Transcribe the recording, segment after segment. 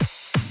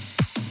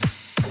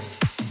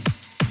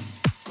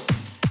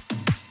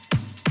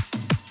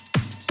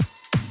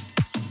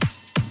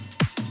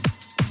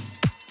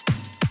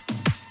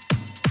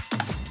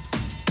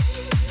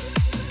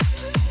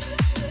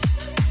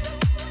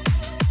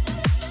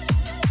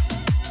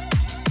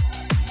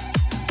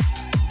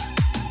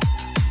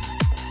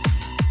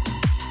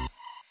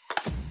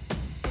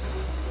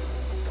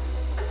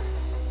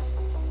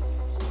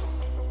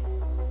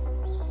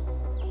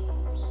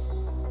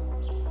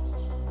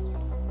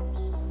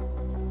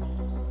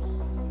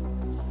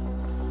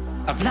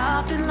I've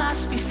loved and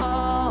lost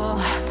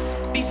before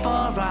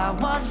I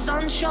was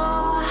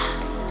unsure.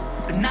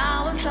 But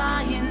now I'm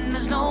trying,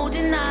 there's no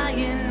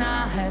denying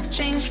I have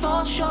changed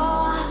for sure.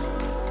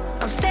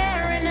 I'm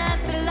staring at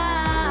the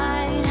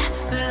light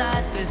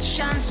that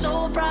shines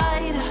so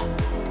bright.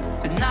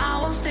 But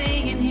now I'm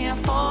staying here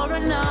for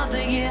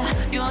another year.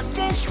 You're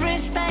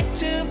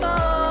disrespectable.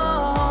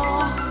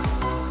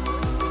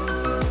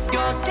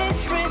 You're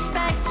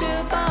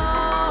disrespectable.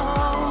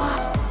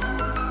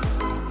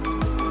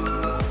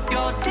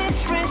 You're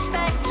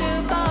disrespectable.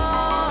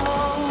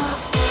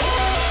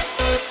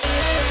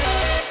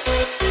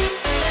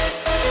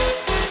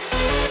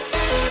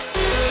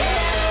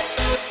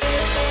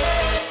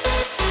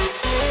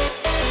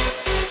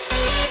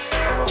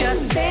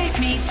 Just take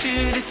me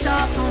to the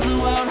top of the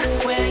world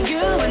where you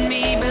and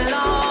me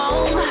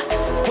belong.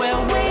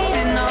 We're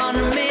waiting on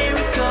a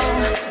miracle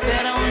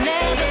that'll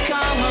never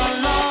come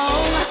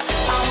along.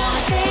 I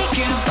wanna take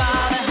you by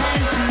the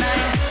hand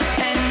tonight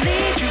and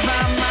lead you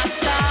by my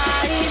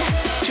side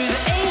to the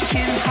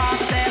aching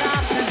heart that I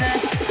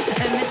possess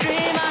and the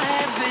dream I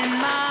have in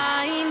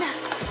mind.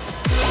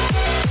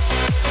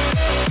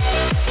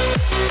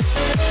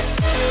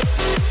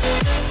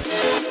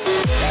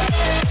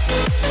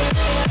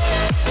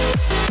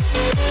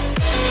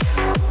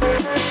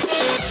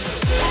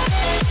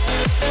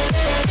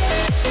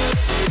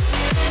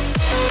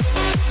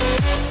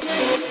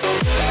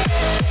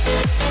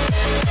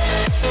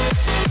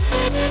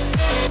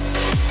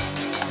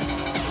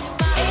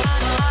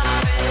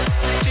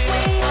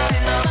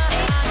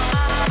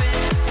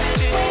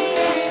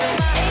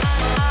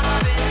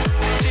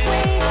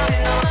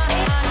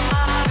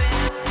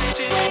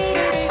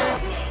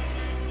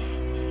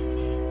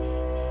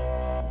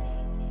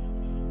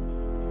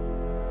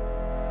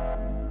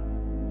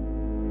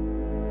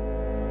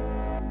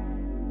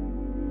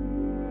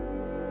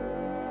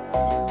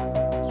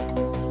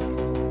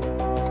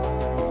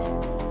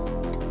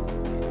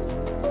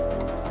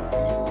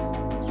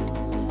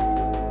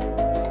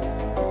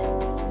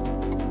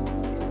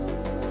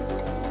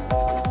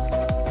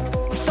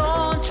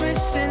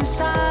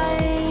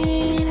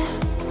 Inside,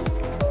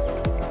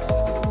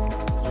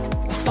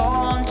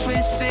 thorn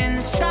twists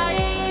inside,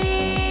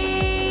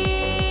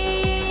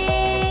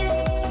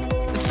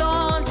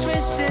 thorn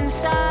twists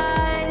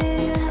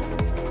inside,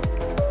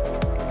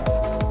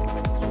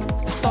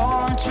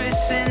 thorn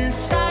twists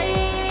inside.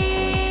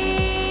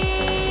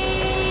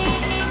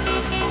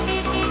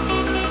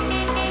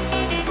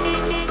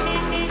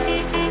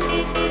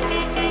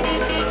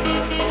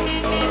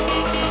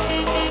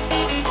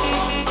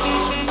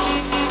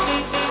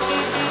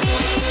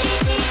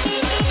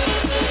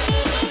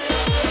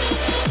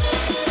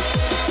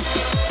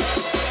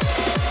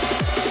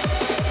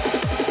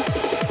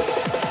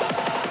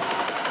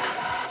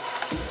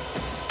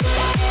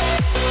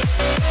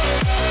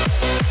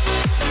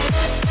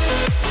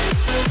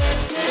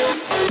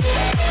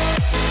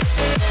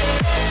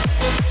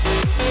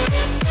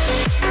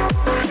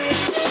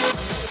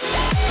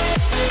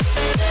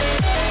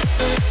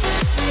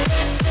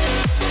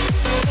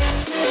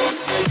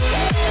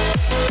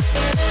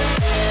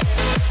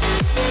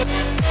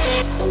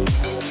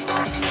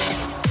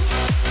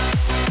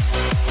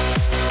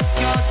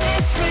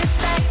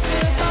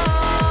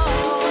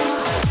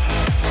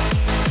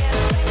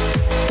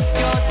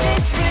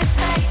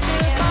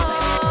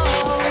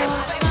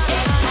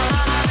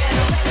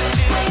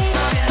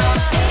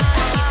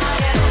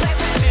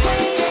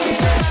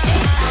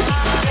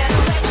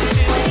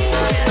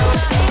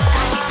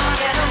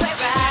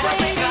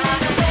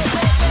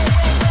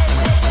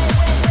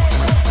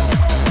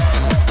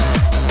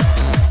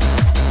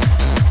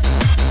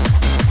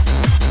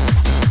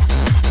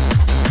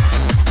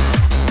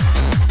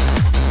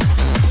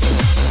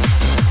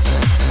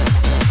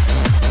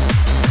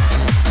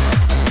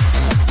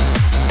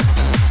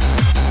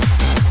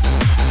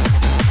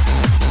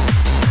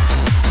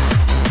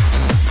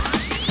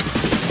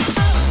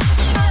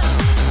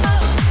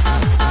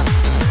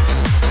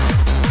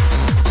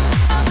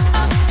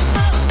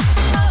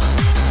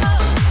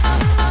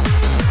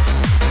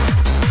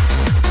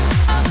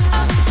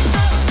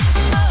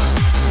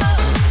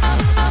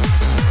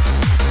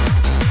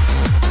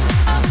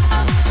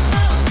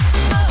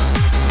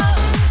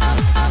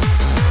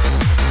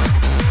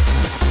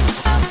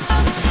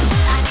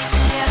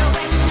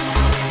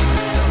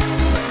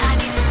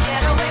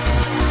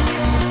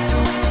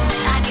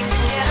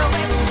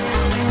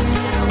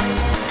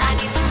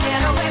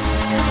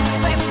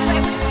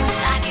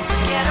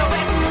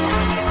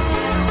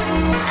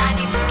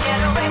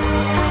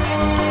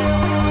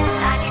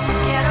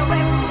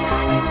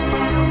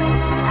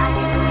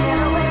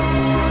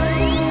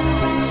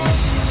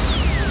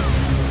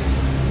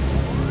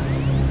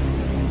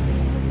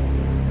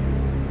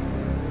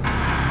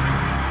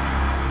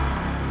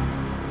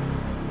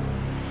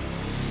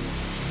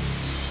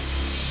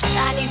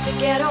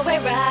 Get away,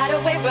 right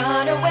away,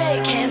 run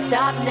away. Can't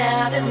stop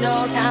now, there's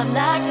no time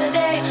like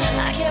today.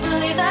 I can't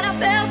believe that I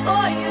fell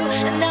for you,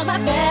 and now my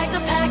bags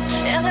are packed,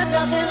 and there's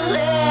nothing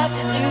left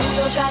to do.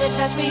 Don't try try to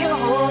touch me or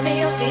hold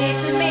me or speak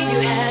to me. You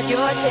had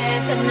your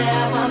chance and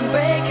now I'm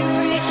breaking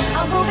free.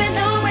 I'm moving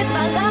on with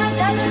my life,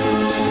 that's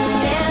true.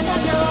 And I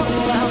know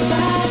I'll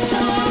find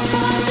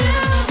someone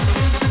new.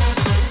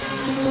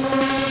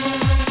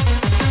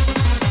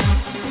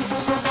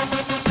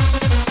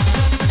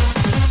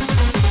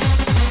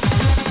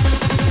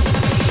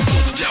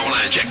 Down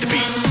line, check the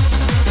beat.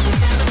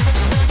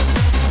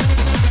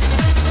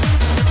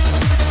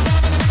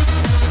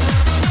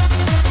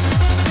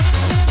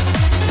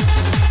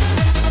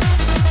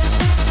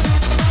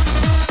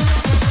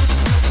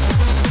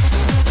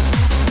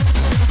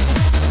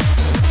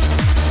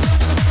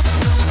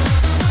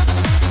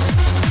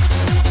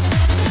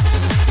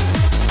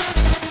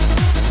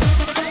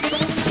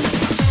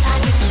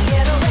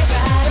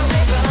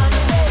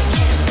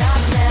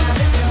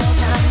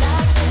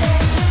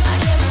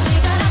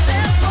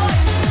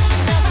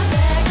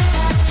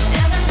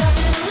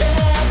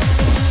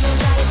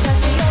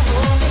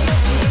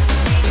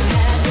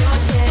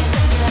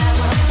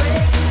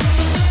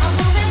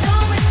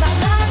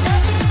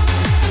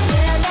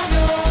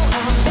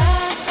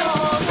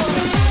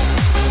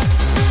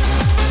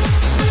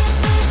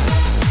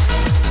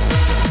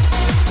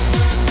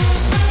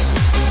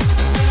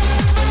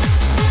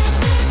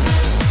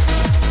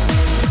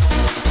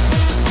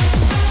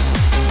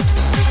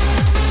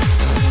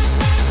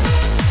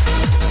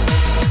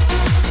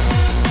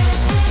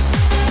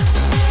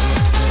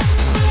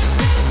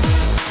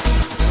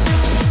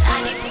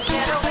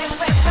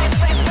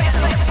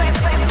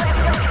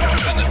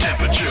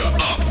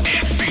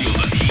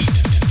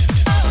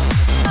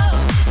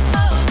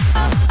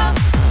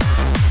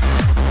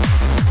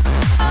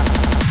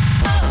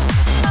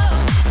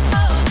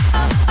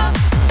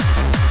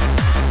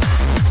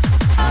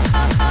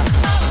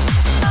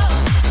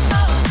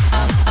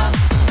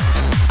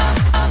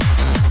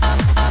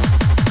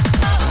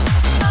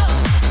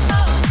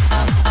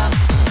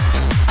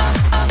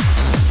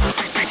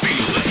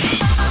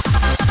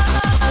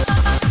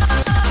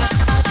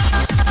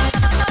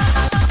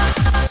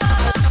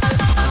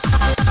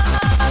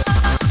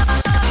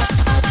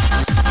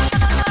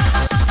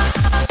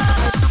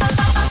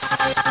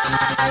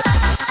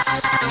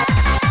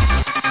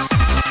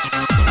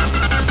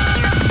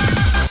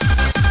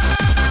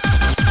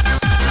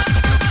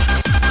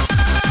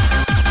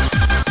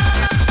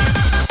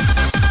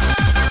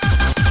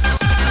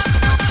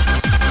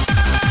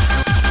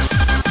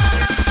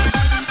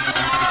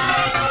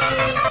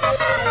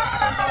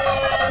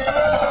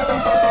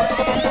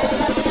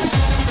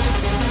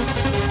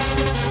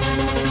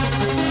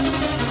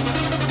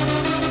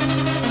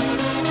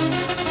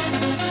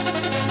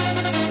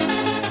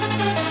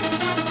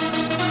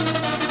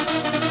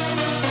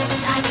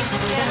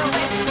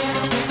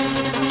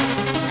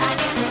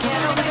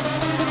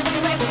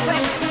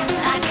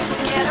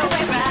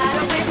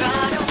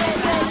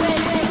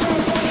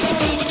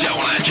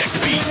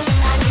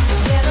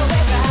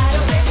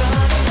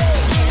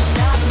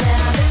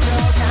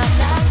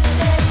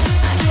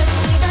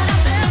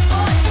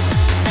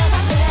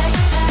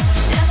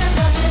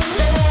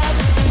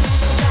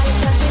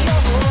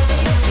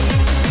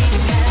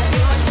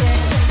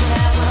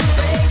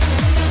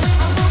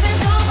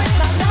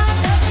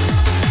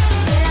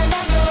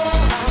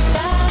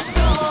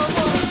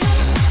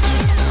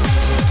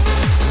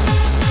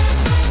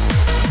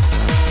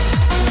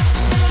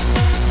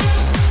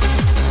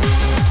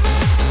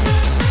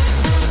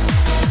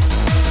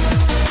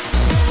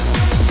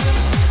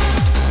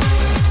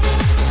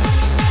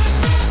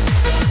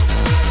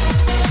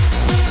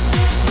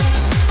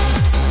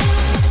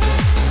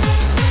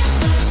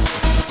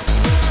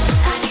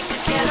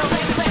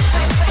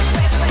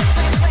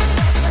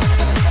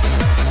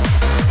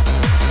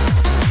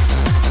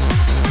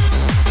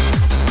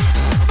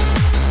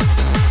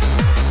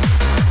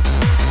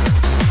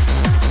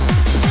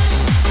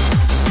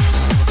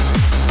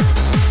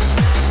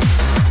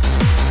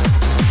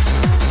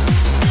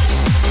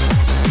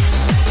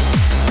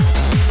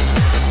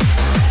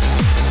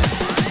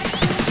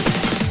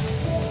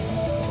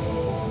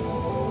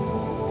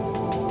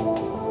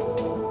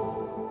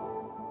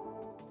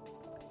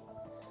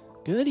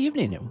 Good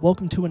evening, and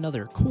welcome to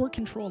another Core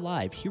Control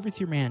Live, here with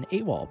your man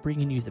AWOL,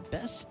 bringing you the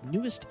best,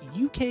 newest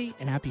UK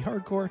and happy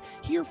hardcore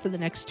here for the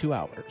next 2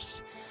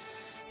 hours.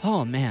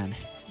 Oh man,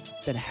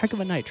 been a heck of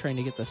a night trying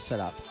to get this set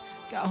up.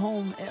 Got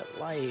home at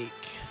like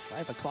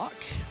 5 o'clock.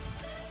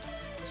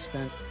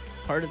 Spent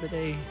part of the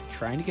day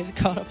trying to get it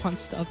caught up on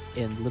stuff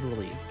and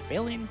literally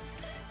failing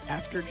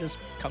after just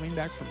coming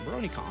back from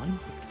BronyCon.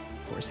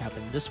 Of course,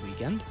 happened this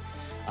weekend.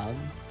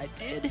 I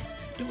did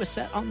do a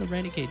set on the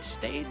Renegade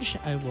stage.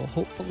 I will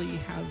hopefully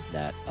have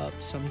that up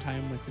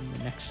sometime within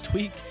the next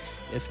week.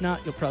 If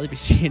not, you'll probably be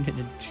seeing it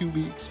in 2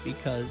 weeks,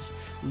 because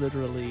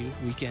literally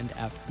weekend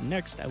after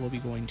next, I will be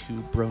going to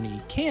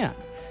BronyCon.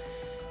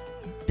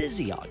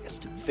 Busy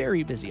August,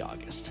 very busy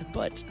August,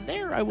 but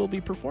there I will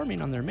be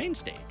performing on their main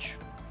stage.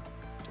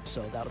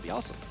 So that'll be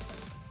awesome.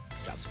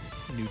 Got some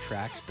new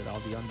tracks that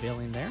I'll be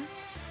unveiling there,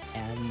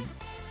 and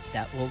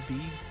that will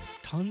be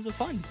tons of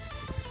fun.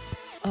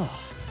 Oh,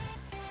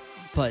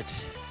 but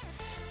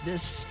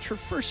this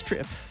first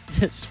trip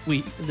this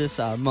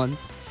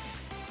month,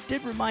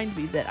 did remind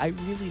me that I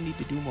really need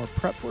to do more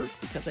prep work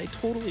because I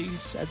totally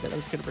said that I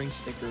was going to bring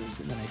stickers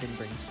and then I didn't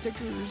bring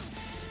stickers.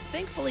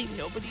 Thankfully,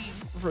 nobody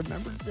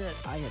remembered that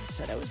I had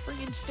said I was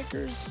bringing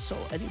stickers, so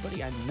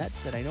anybody I met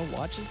that I know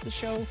watches the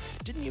show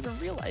didn't even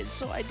realize,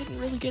 so I didn't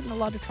really get in a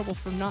lot of trouble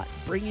for not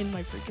bringing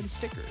my freaking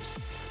stickers,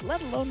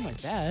 let alone my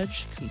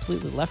badge.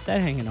 Completely left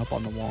that hanging up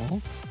on the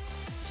wall.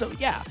 So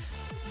yeah,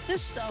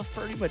 this stuff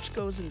pretty much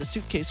goes in the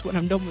suitcase when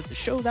I'm done with the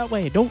show, that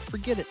way I don't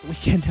forget it the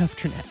weekend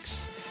after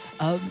next.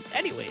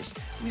 Anyways,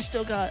 we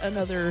still got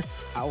another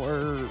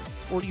hour,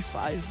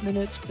 45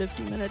 minutes,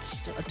 50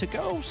 minutes to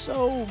go,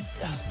 so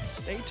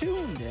stay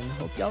tuned and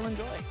hope y'all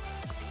enjoy.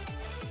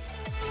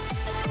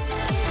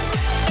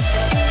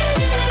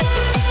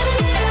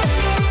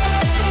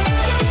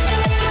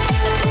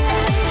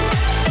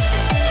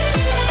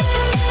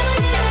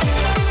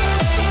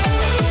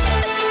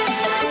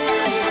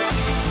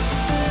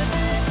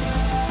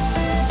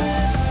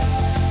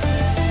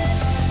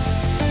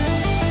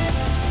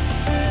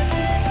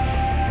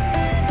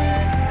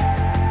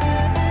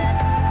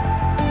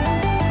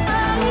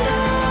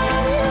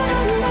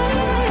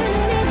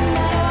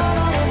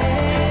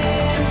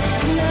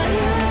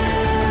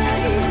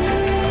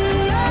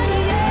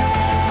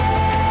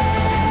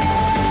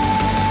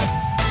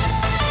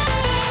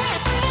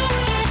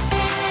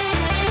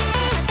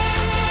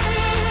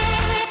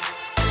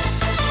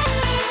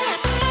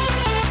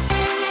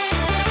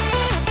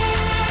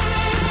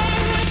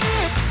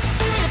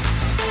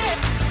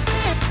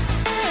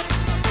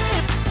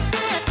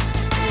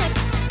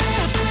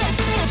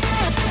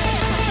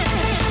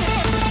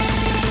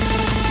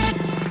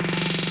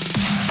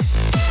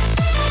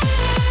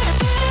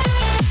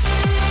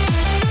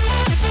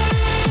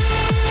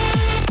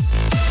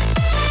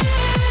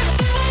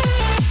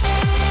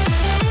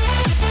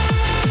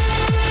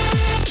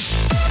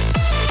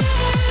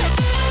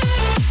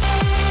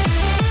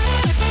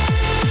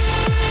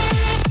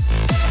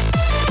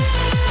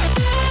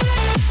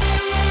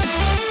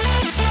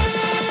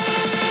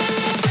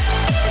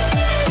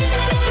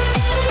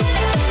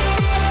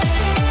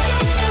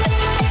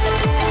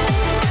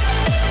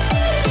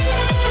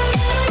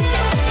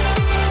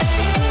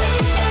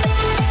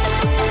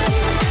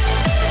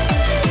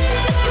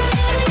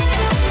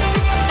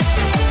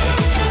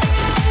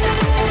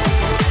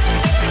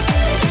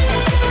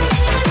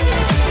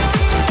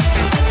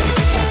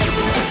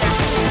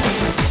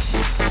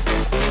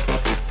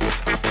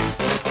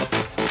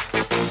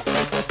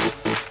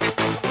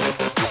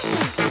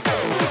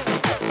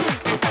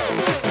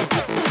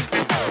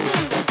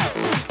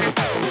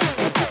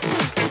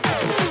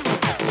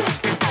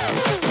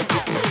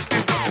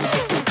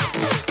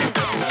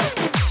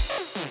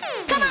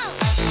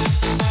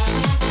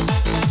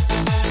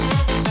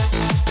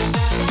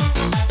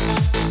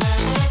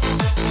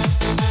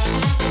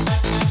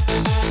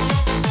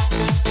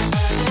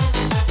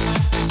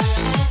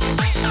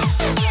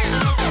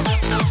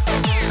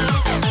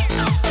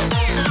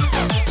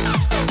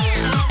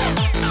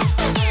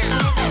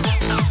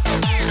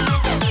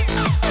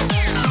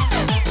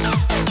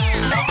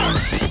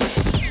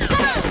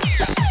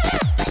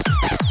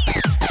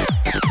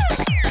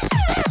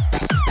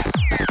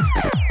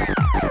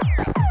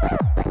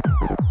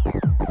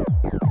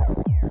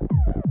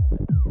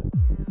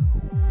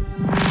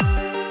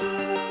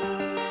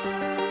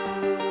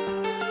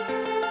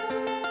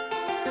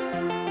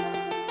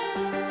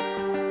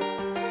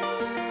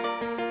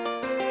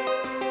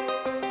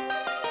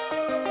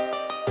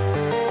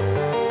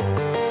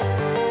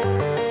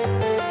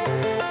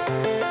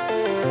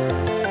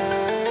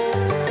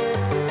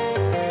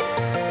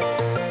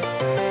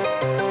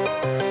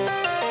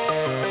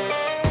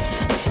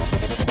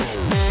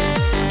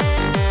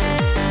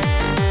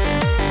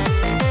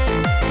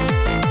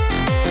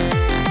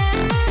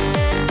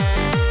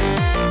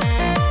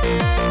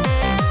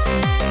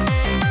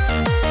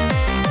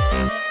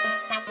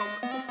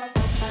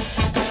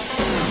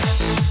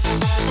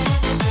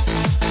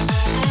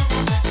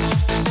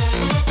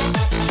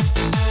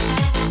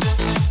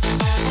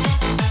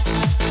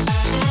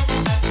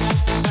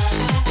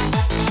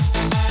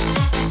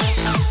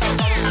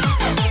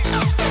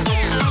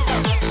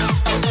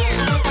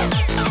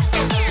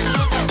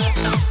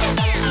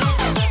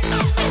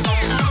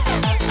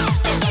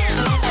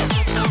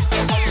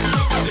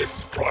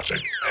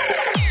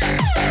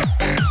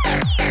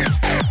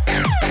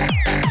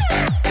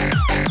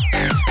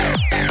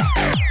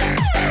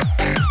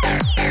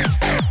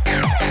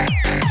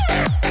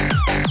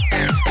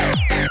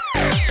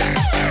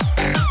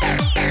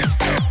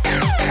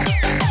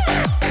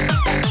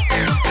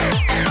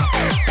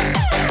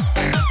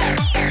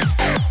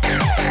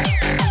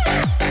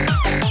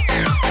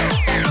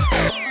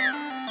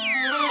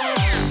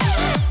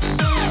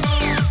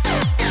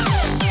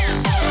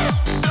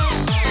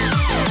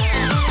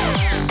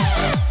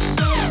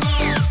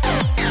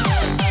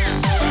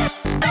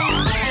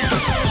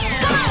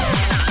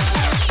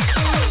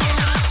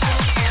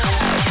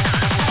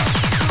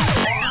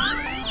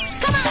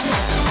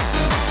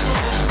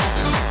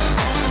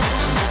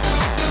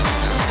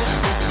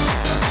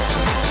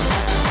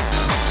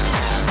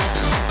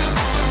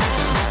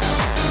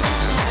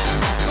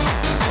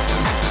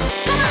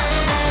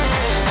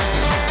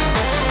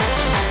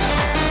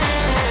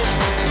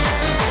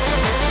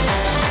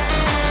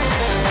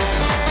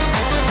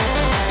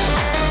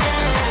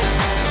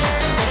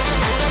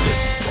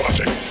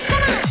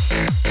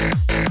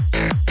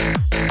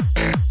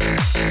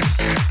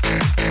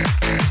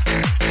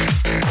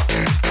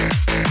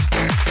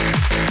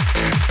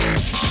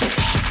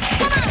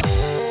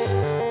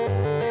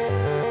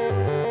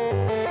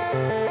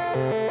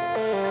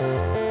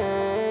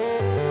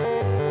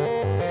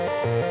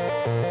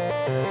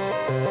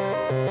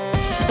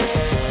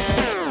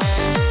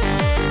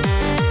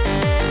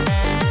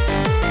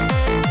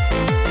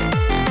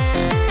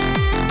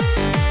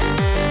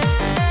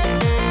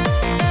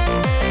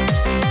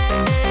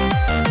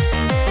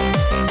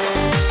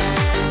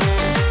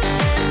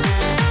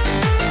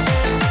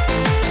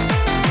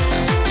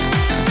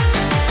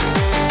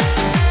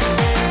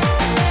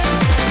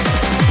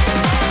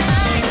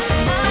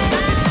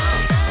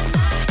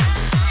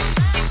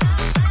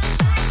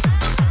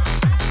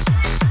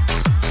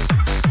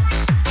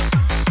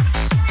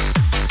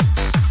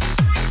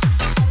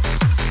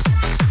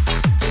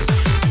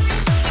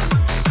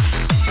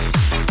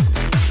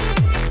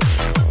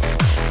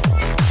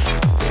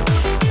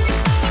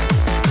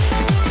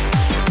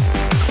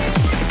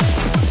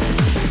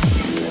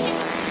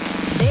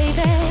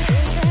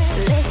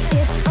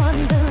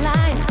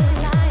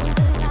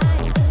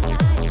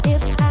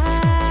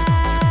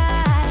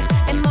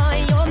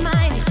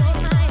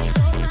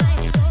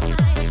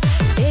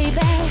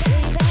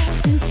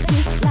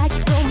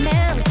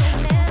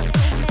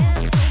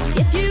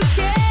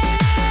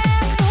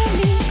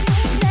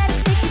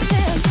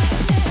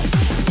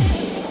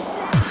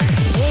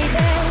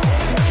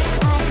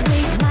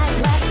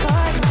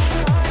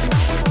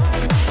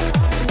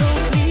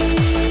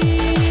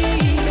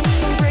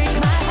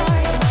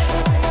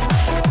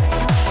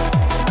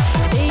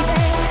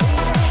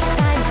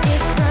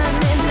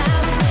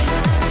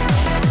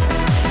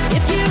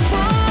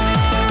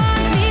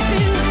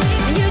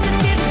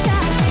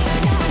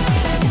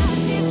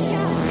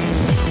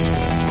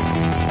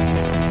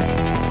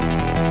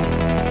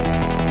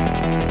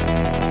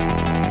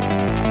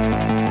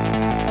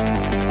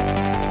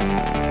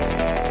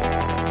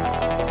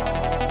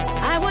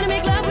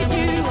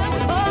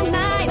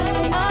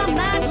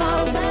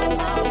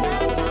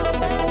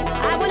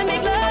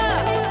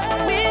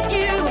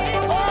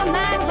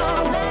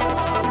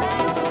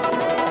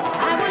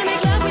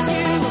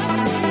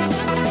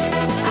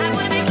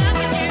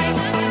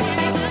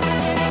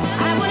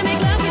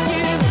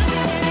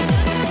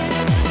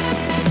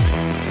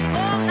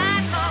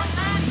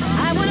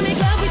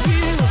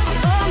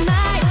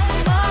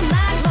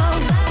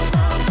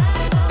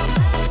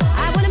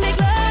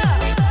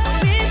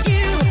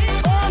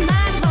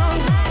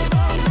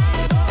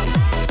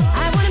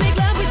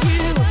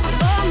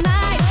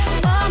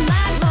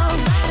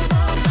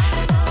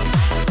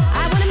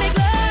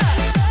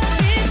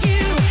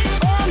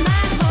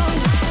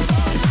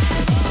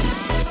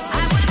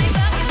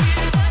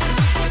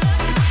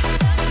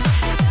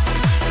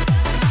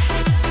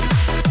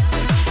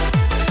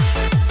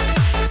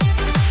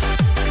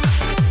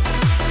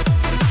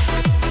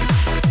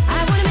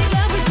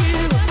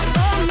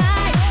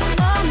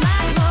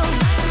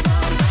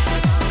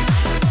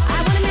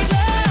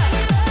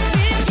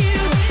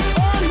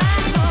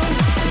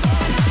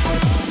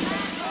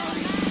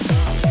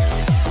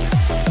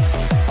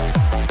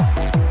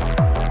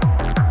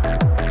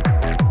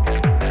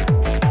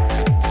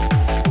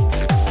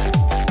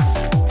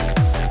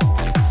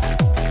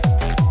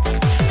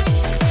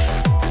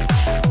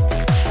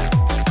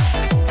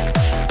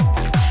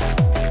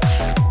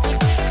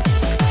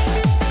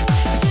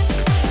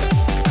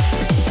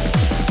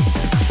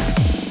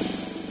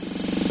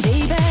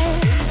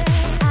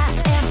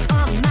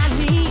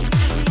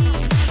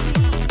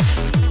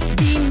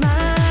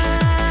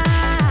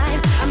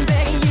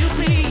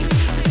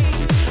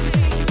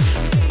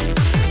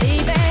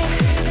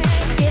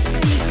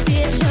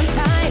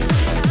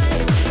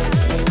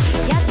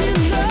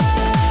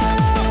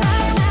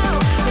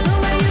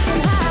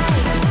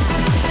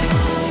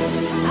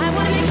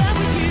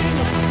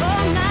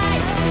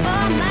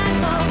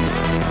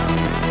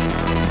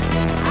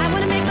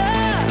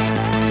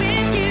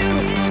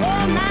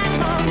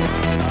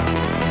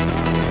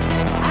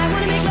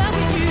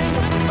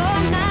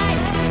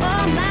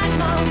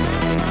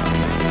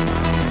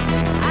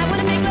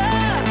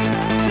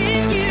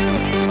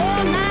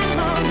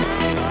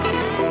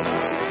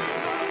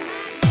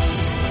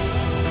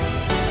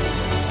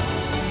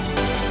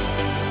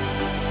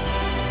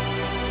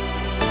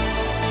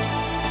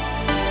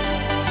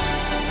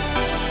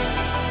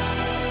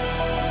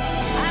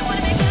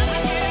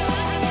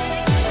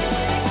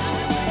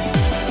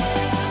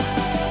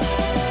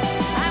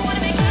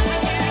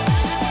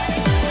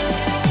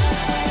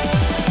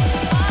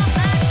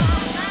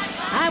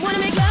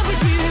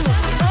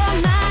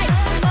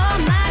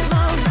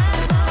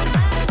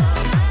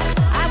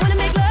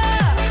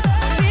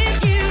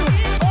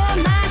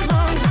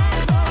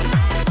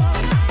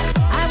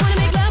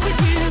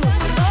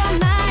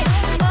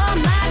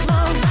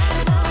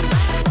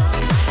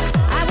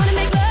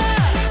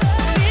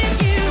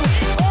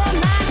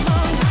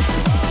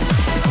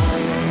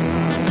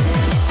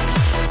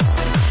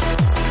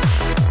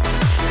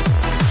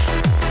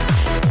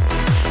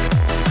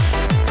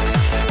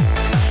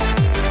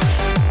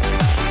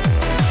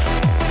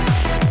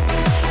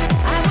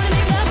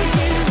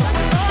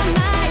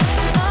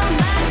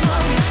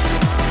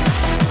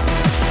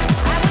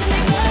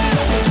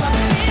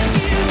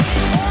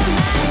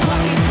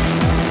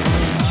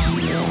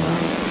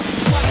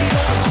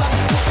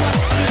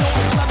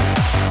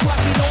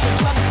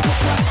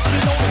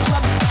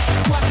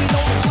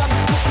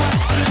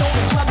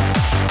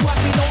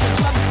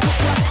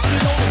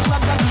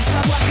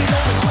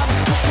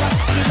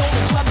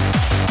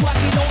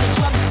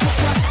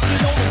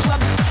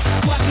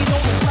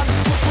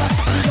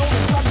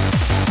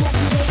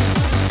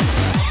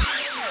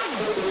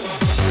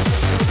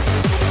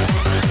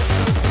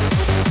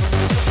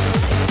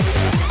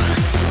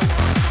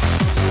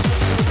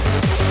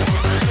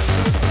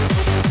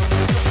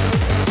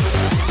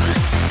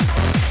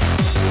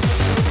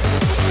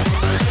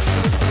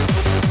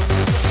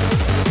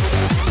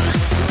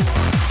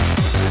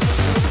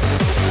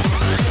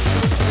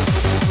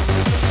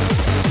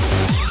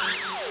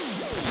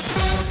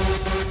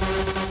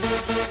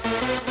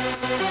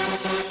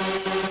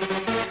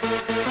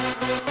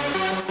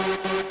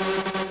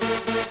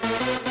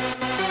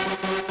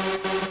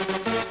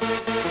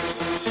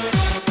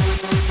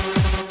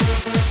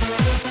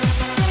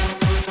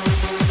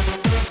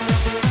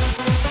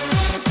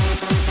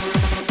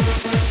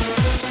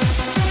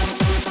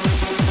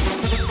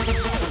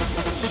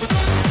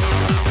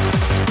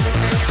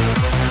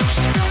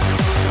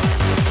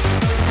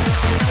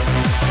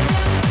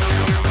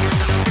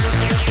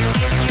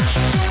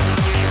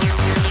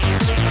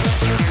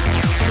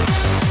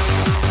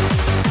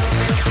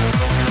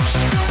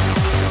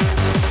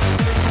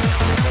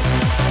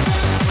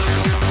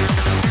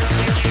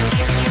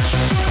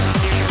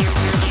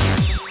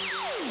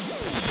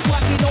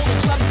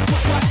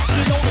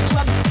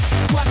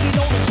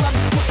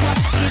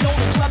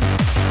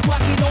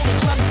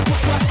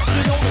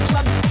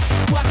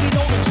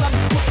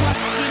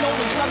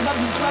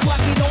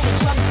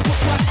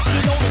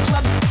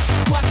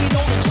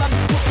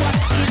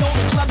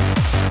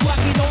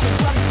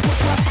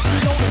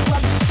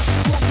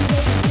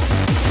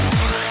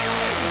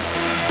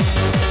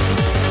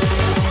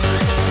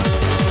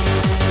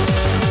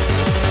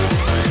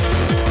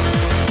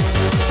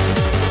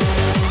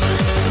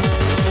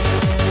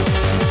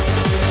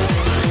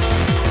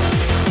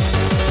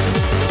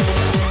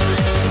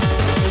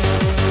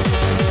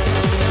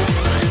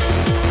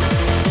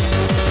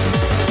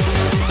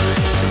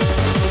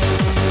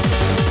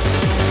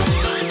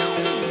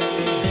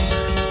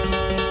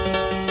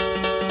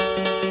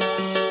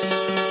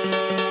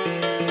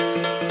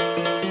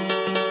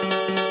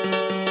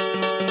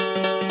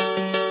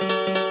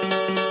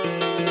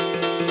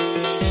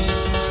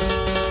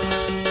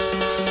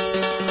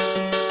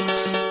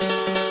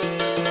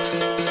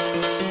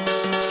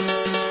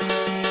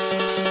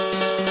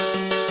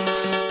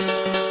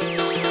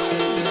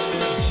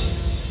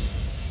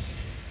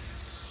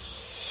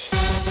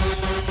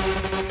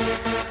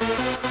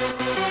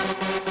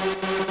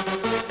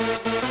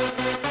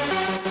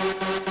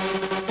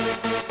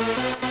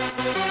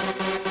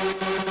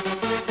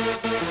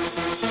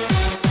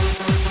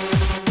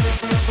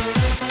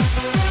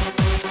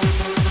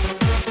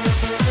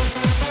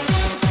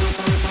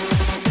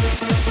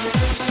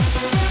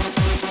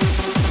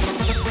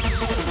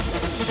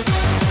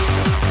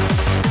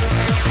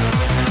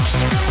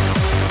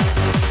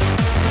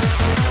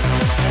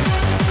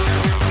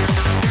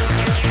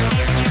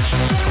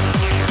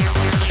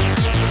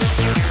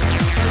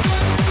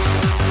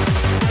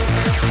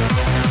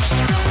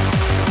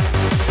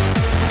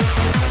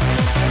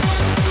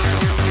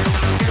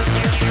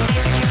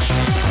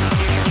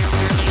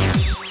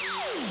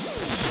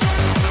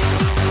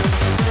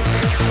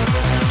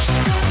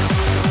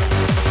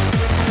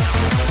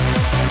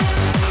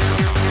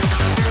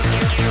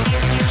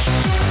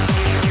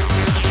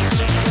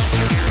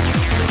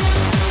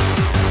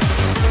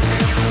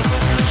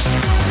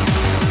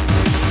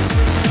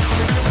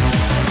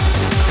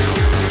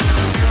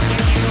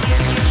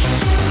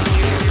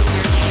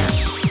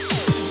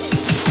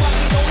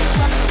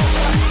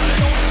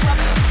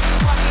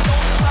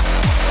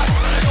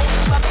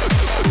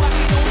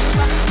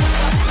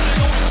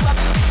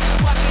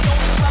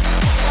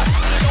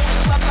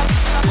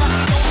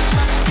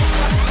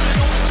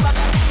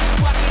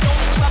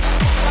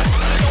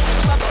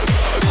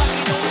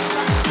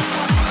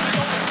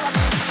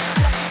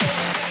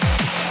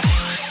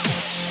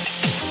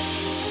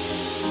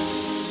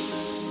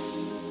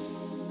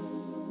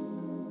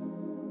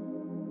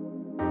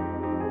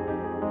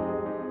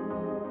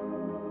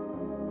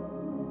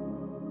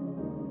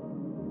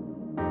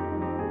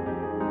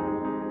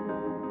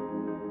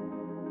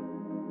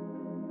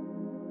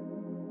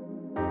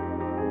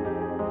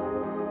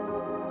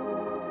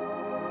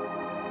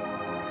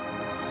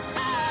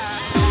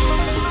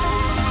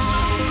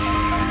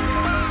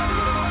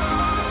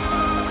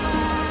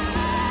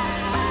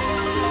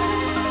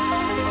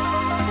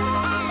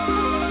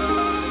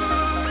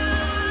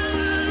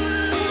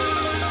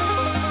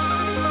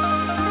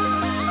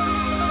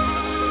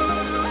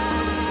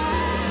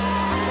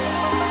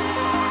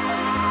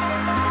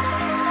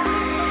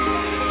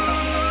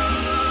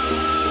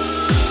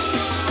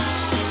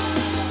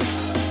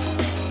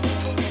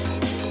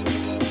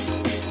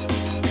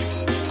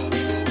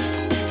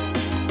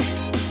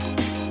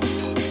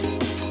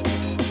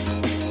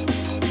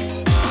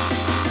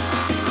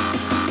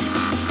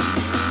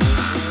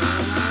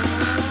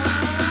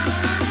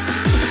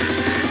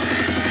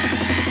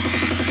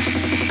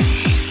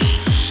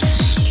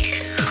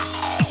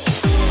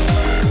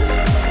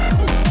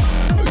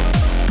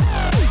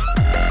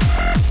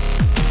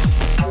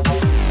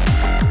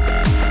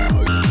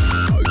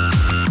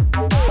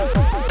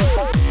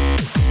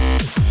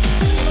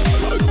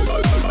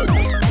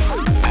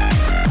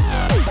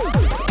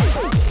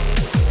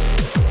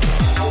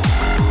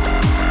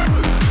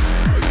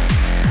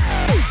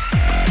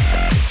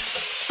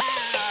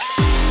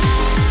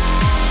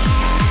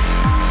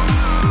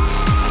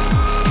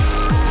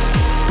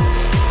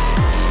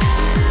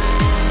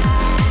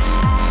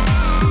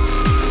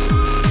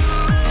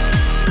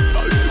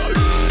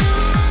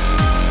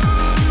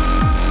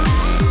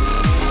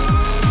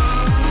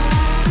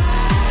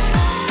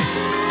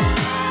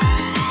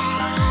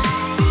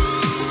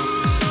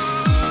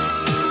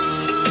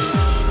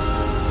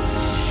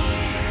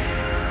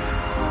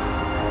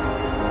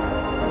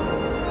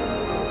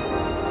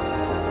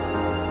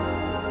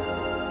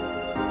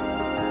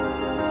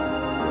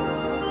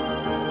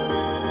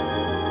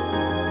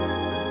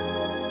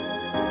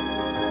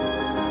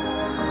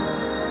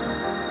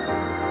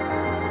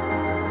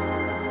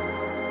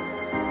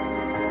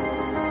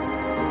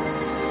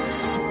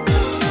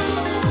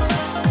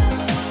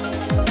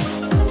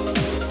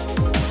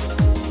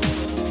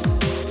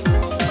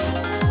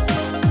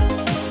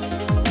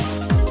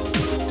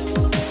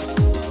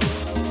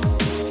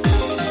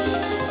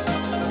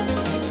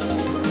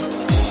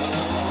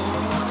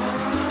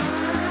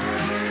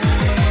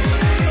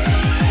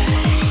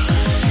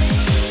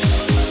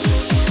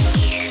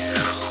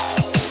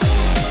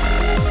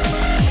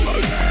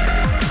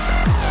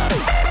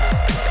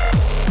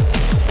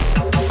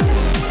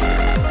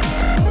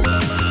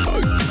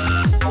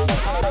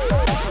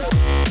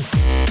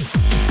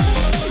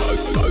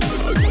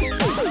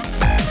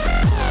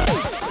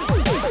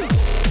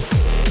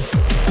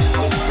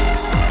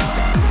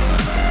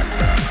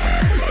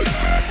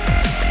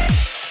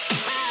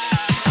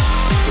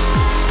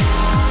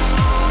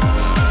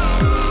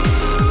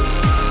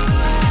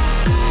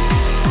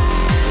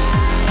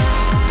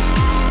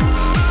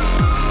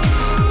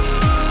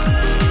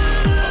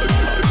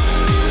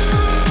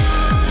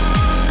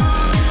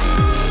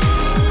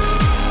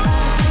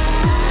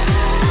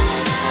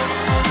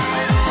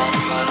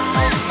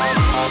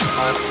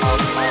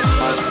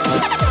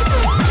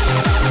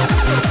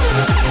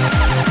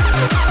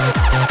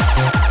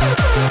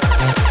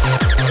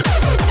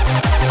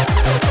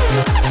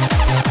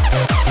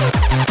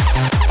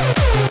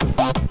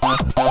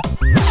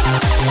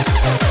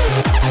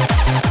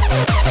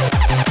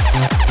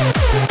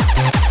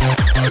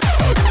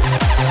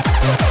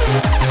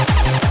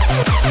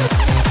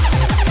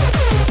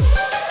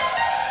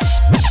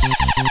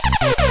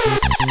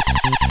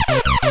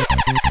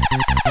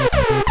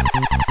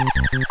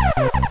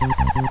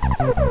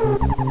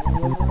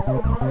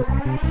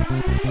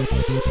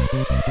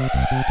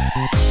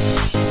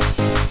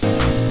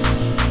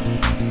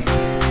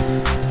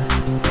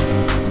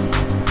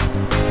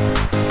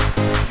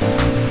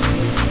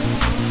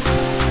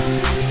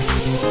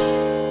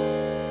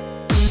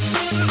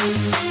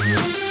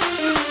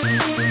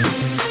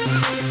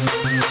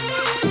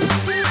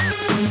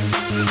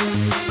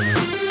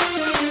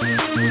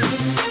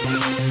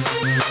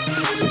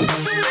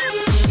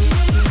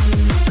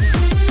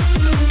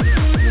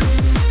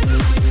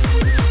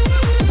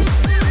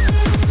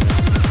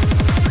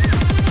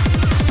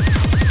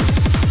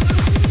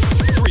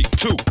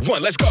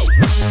 Let's go.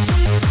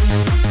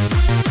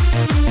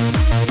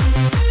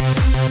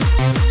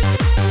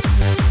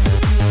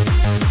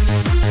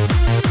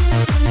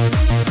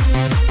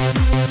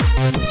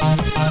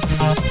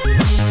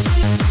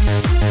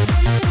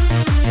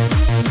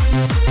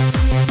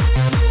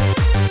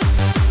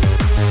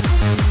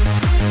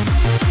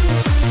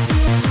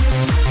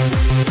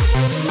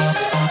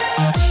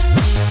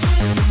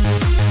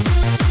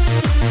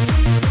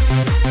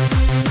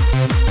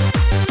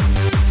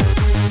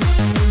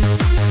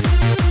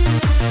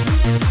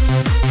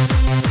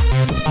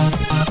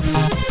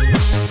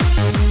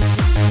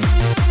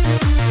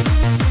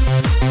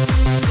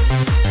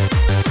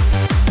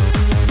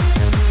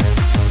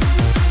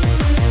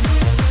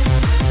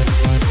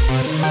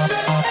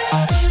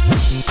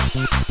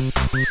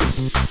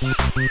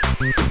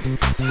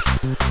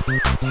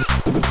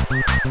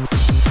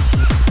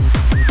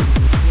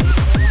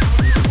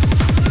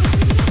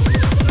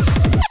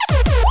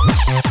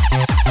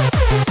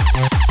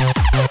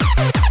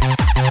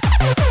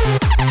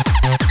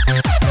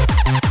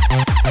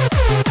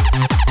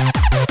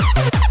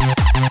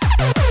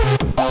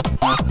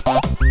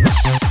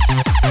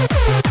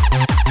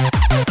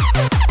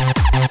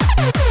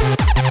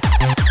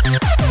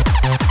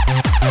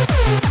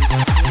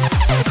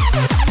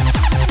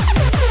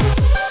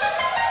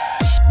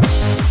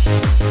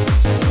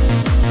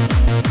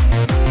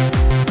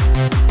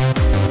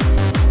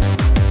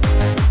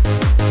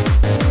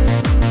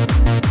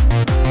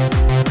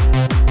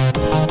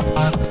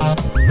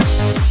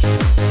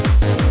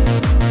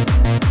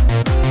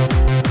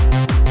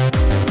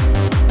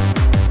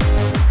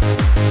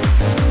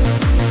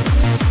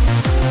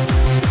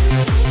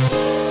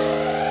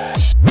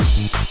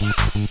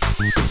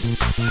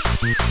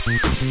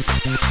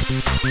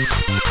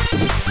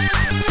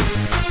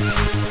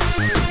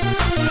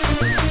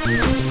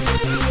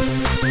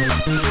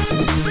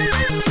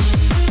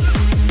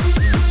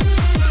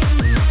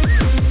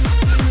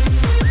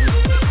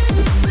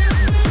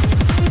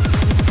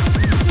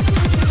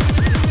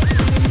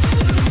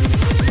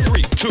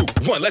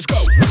 Let's go.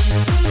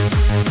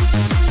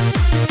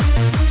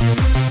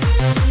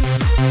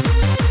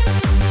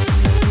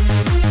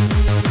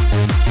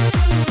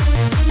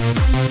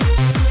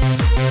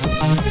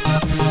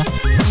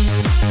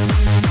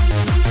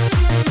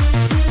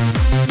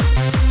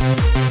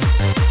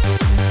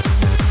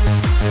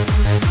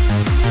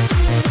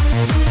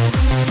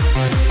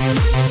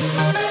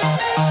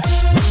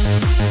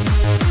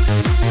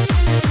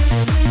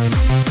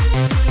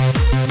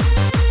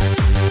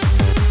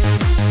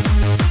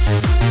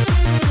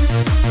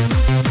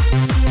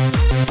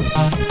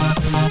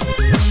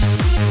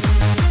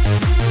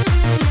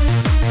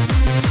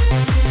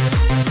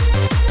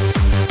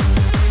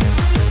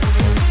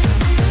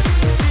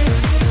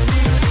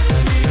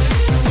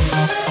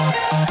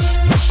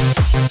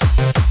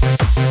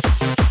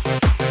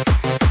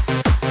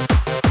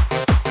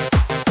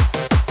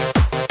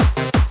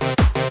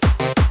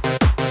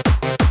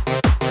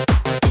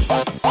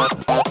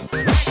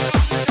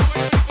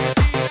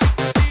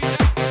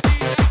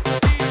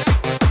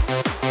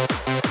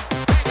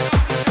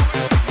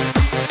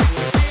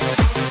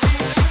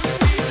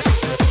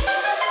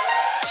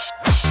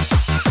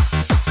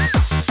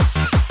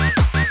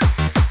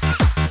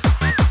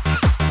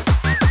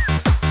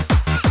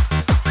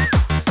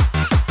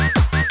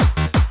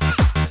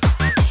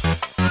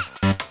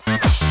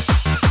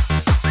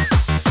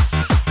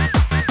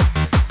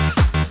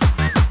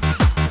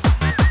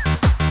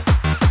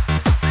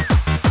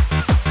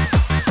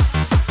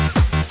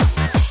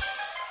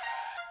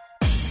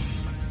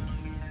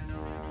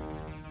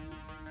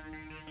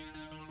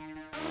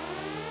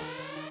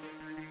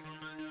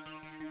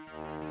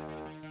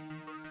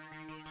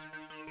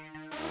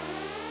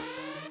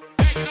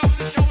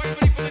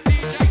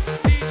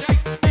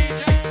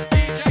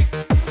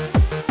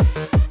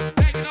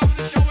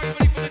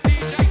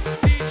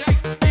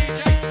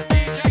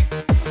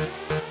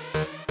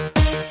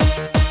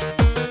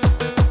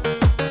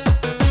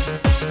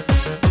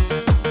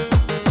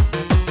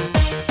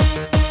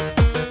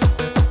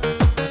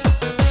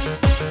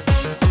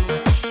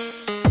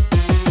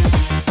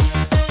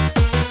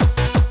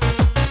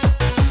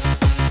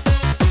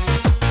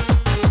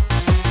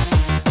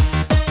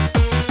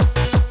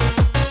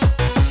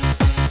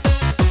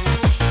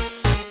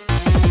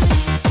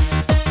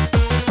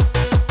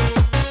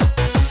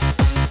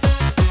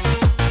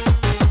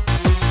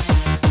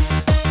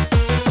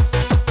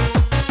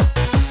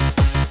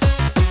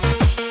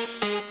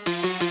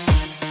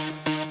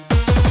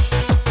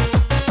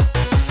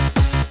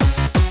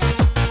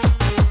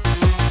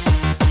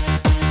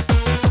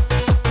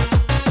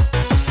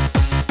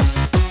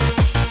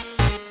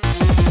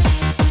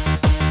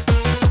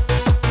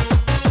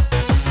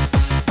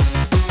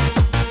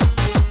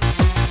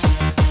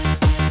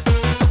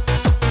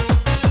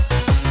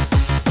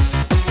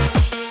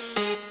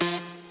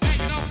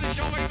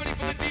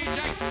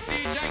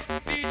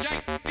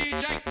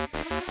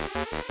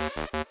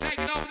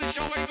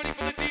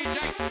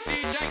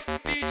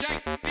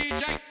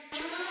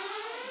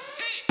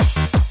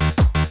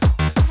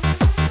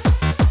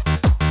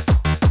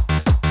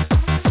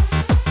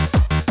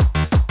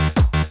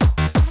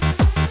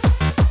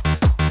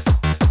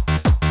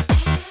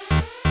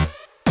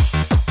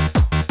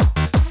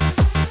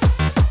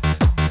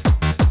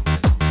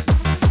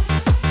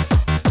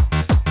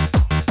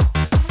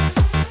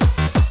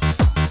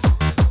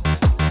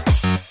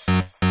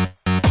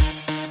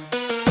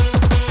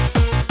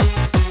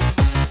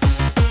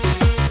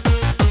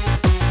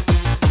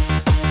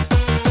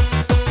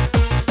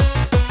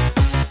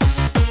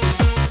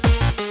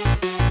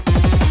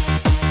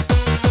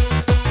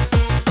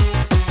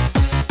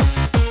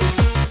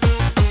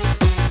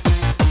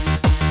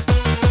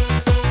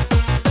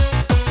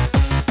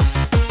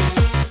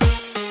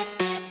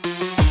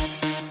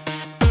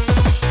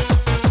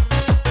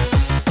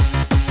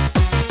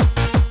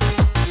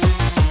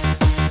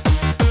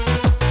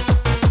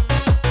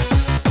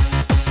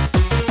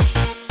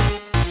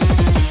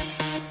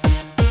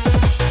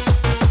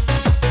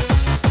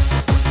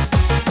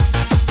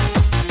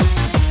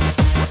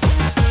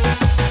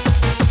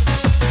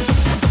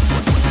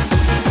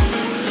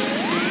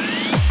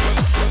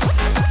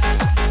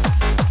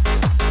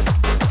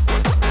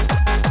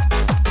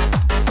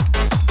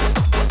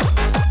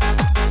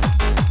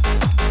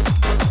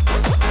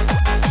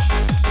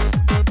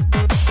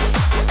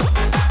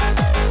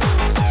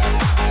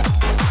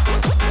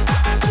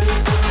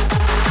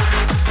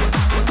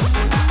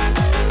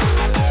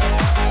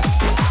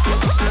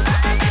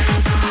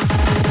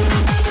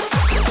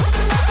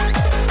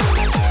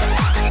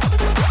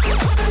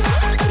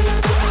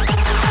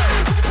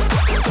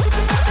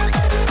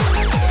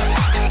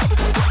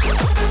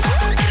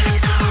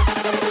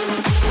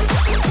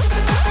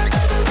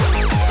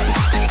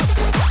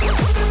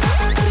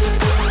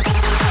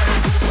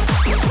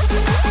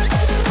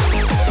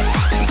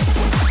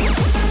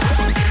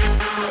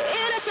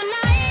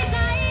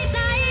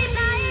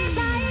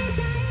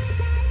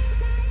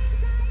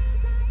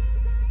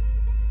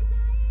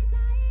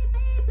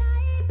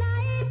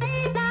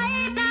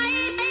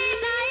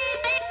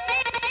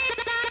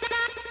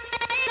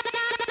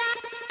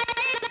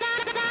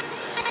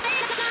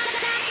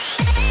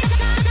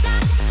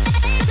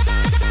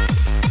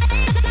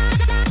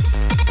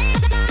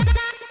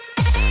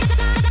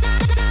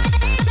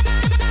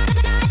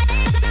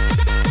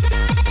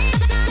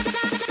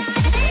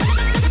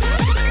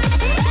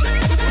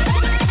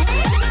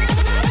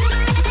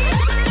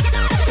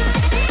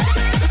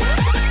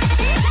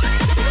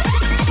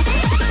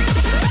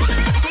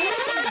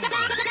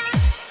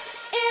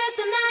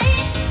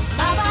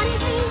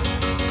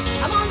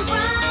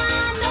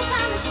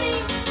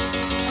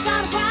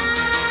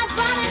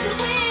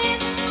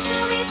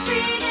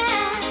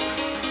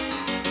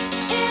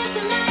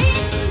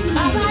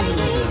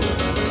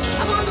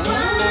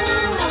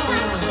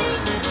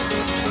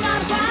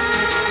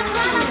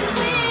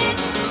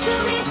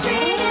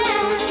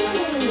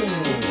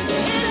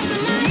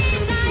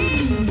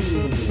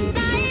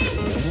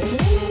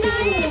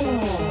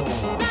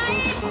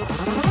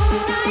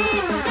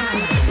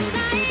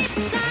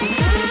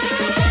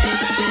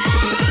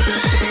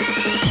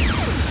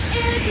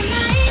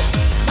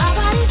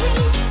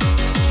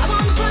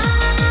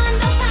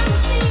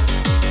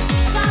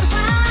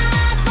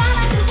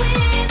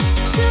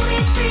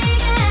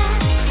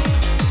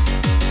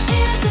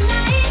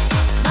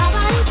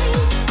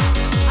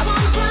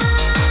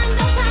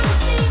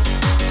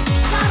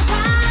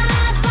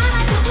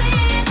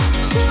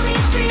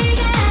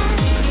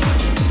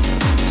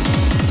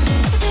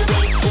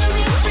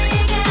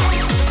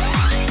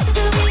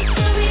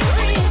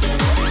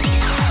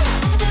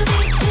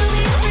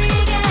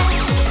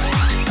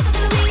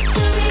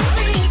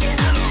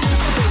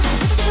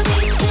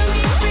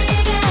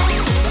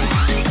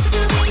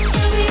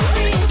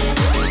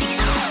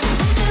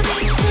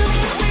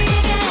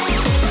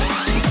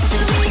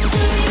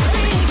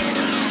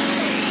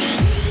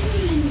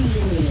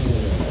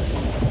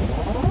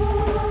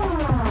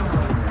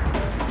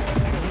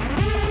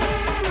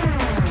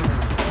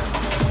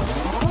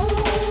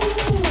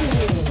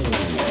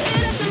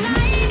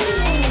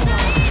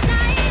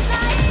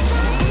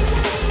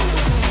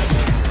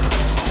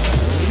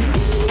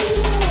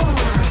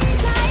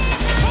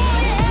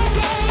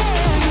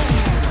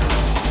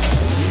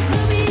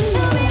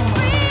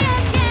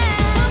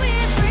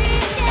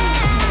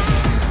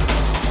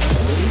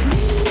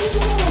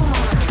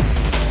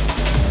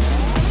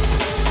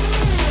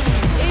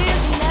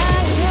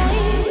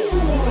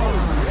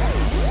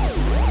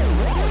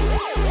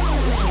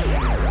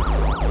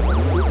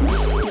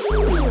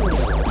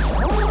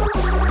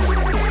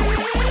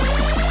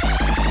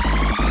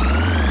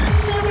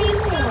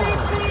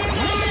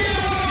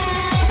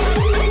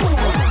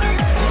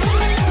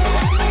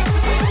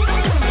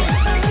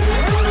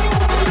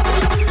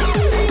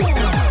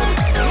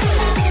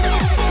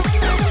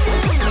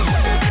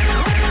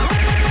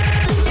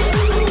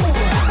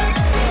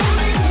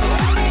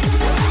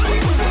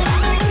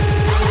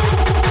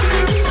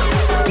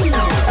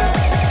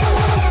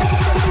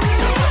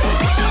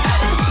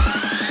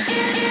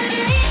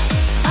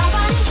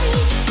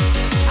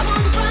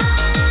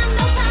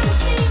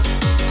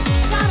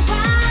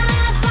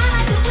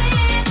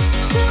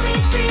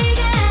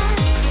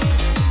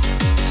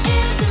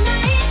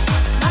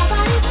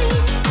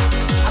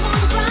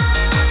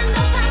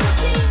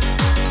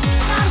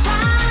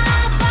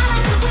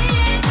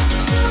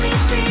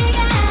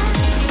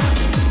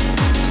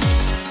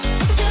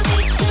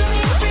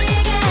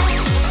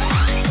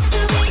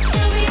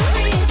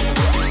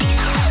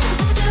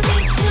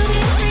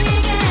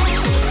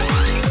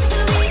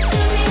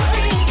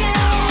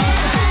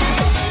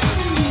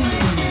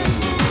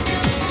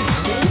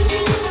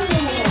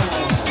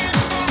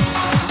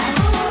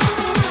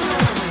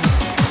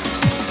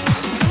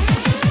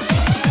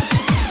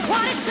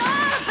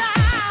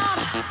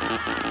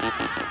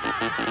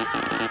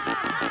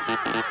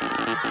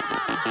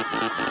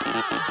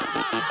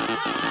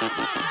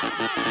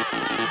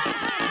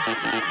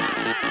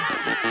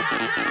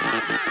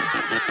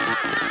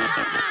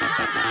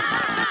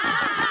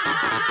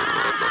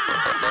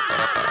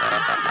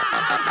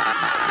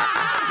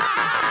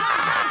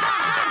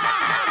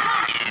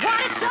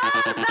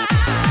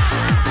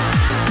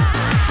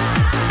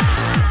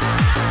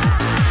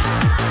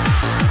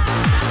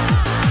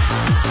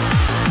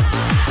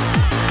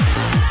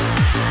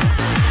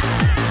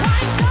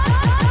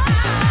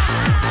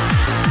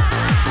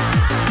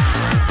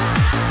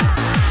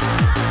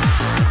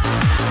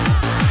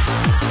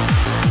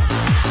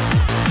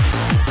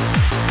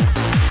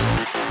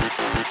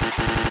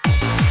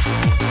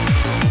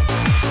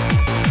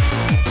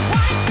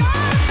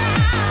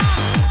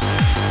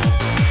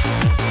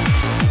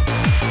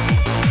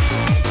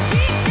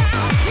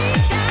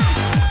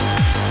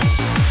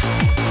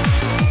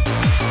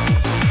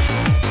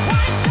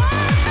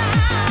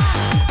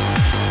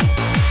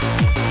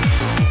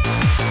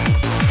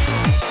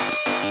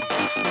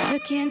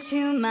 Look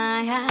into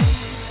my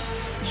eyes,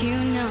 you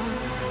know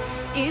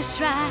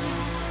it's right.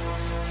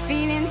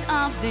 Feelings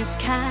of this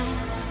kind,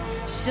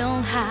 so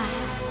high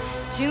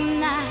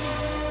tonight.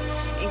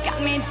 It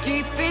got me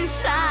deep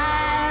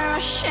inside,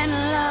 rushing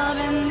love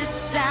in the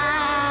side.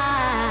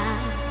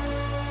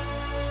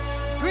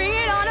 Bring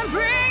it on and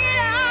bring it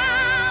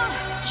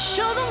out.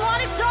 Show them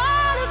what it's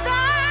all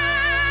about.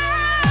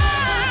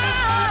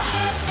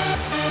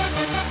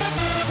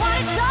 What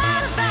it's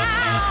all about.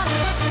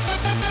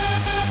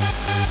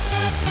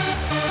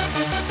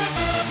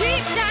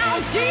 Deep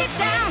down, deep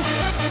down.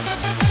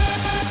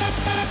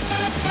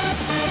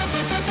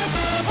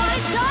 What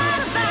it's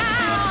all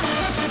about.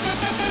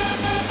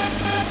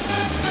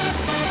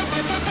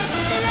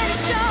 Let it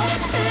show,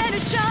 let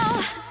it show.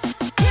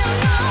 You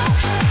know,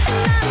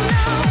 and I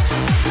know.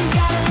 You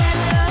gotta let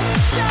love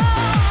show.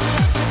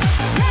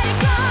 Let it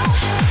go,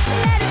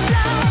 let it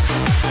flow.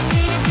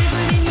 Feel it deep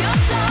within your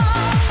soul.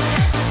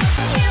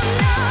 You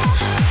know,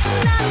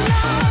 and I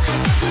know.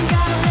 You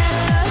gotta let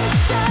love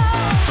show.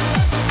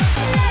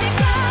 Let it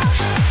go,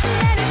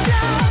 let it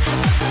flow.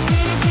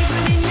 Feel it deep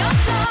within your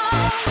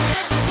soul.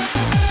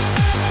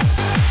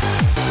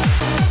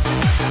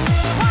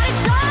 What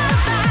it's all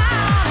about.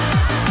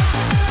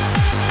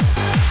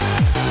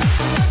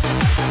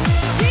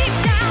 Deep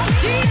down,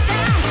 deep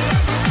down.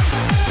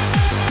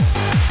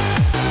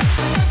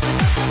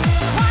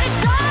 What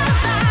it's all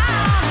about.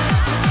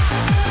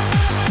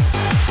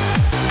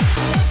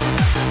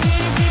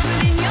 Feel it deep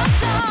within your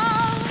soul.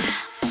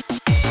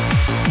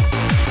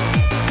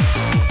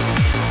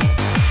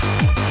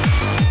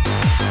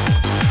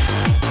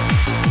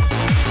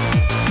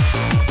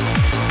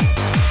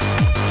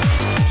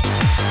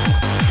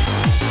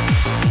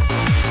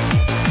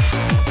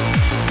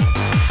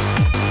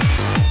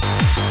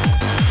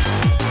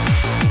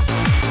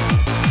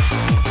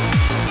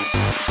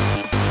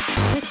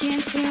 Look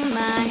into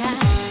my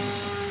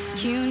eyes,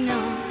 you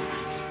know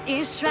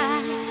it's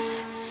right.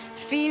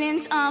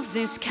 Feelings of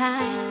this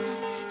kind,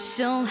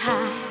 so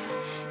high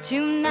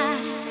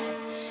tonight.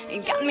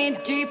 It got me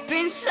deep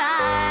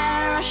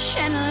inside,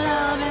 rushing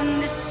love in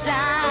the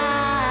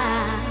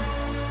side.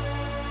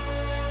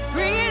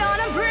 Bring it on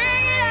and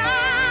bring it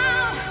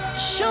out.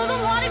 Show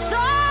them what it's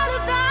all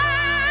about.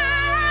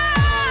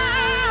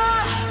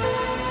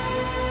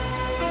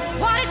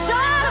 What it's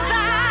all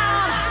about.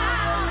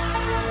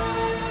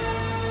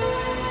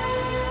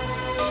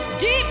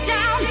 Deep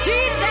down,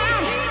 deep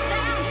down.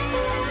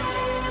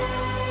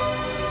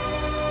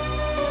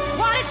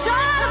 What it's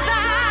all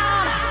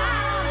about.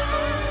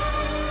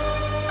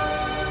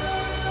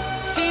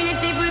 Feel it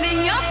deep within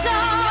your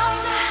soul.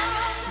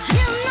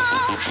 You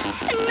know,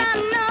 and I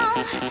know.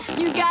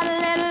 You gotta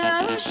let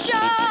love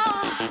show.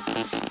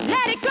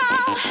 Let it go,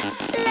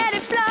 let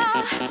it flow.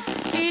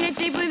 Feel it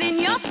deep within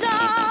your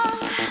soul.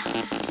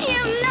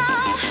 You know,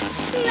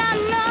 and I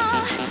know.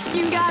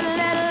 You gotta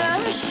let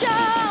love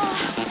show.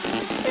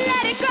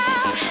 Let it go,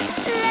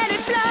 let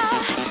it flow.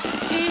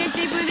 Feel it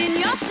deep within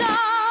your soul.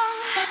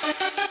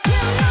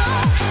 You know,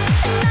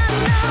 and I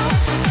know.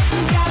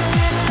 You gotta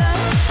let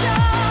love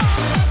show.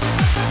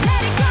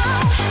 Let it go,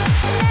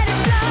 let it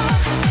flow.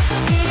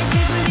 Feel it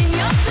deep within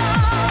your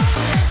soul.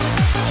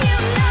 You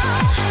know,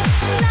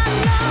 and I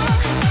know.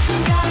 You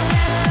gotta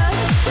let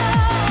love show.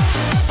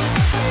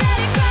 Let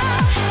it go,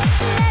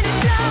 let it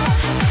flow.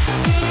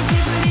 Feel it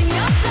deep within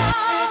your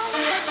soul.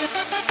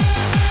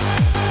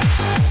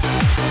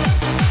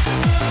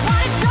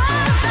 What it's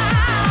all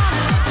about.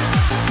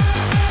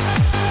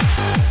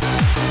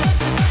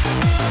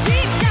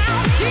 Deep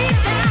down, deep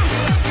down.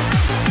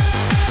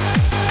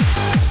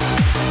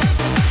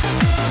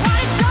 What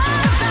it's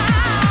all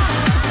about.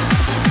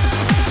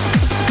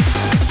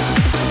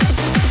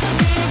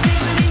 Feel it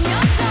deep within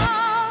your soul.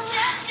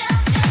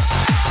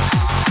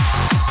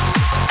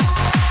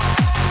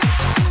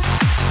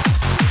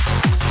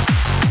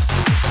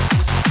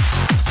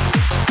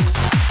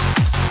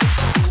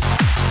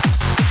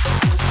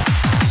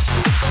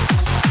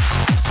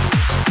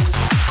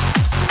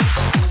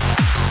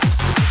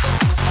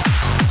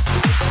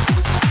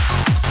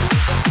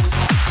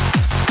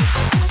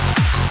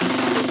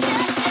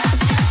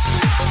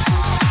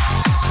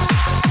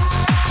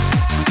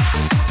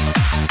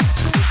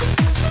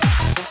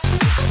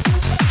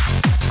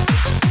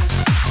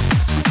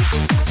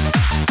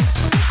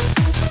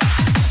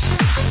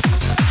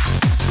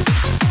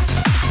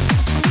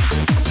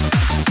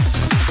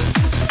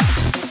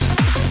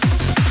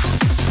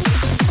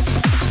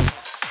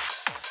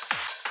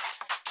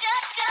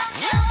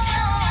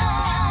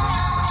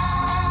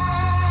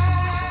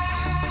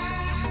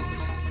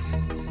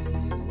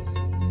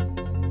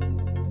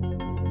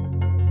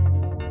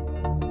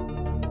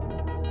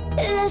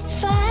 There's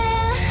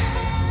fire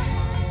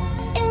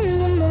in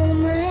the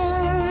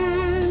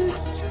moment.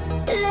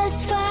 There's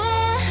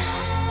fire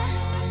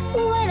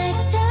when I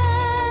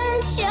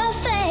touch your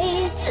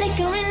face.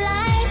 Flickering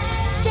light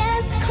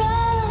dance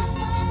across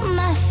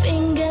my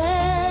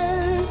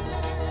fingers.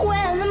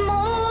 When the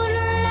moon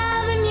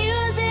love and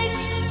music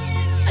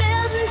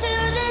builds into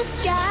the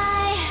sky.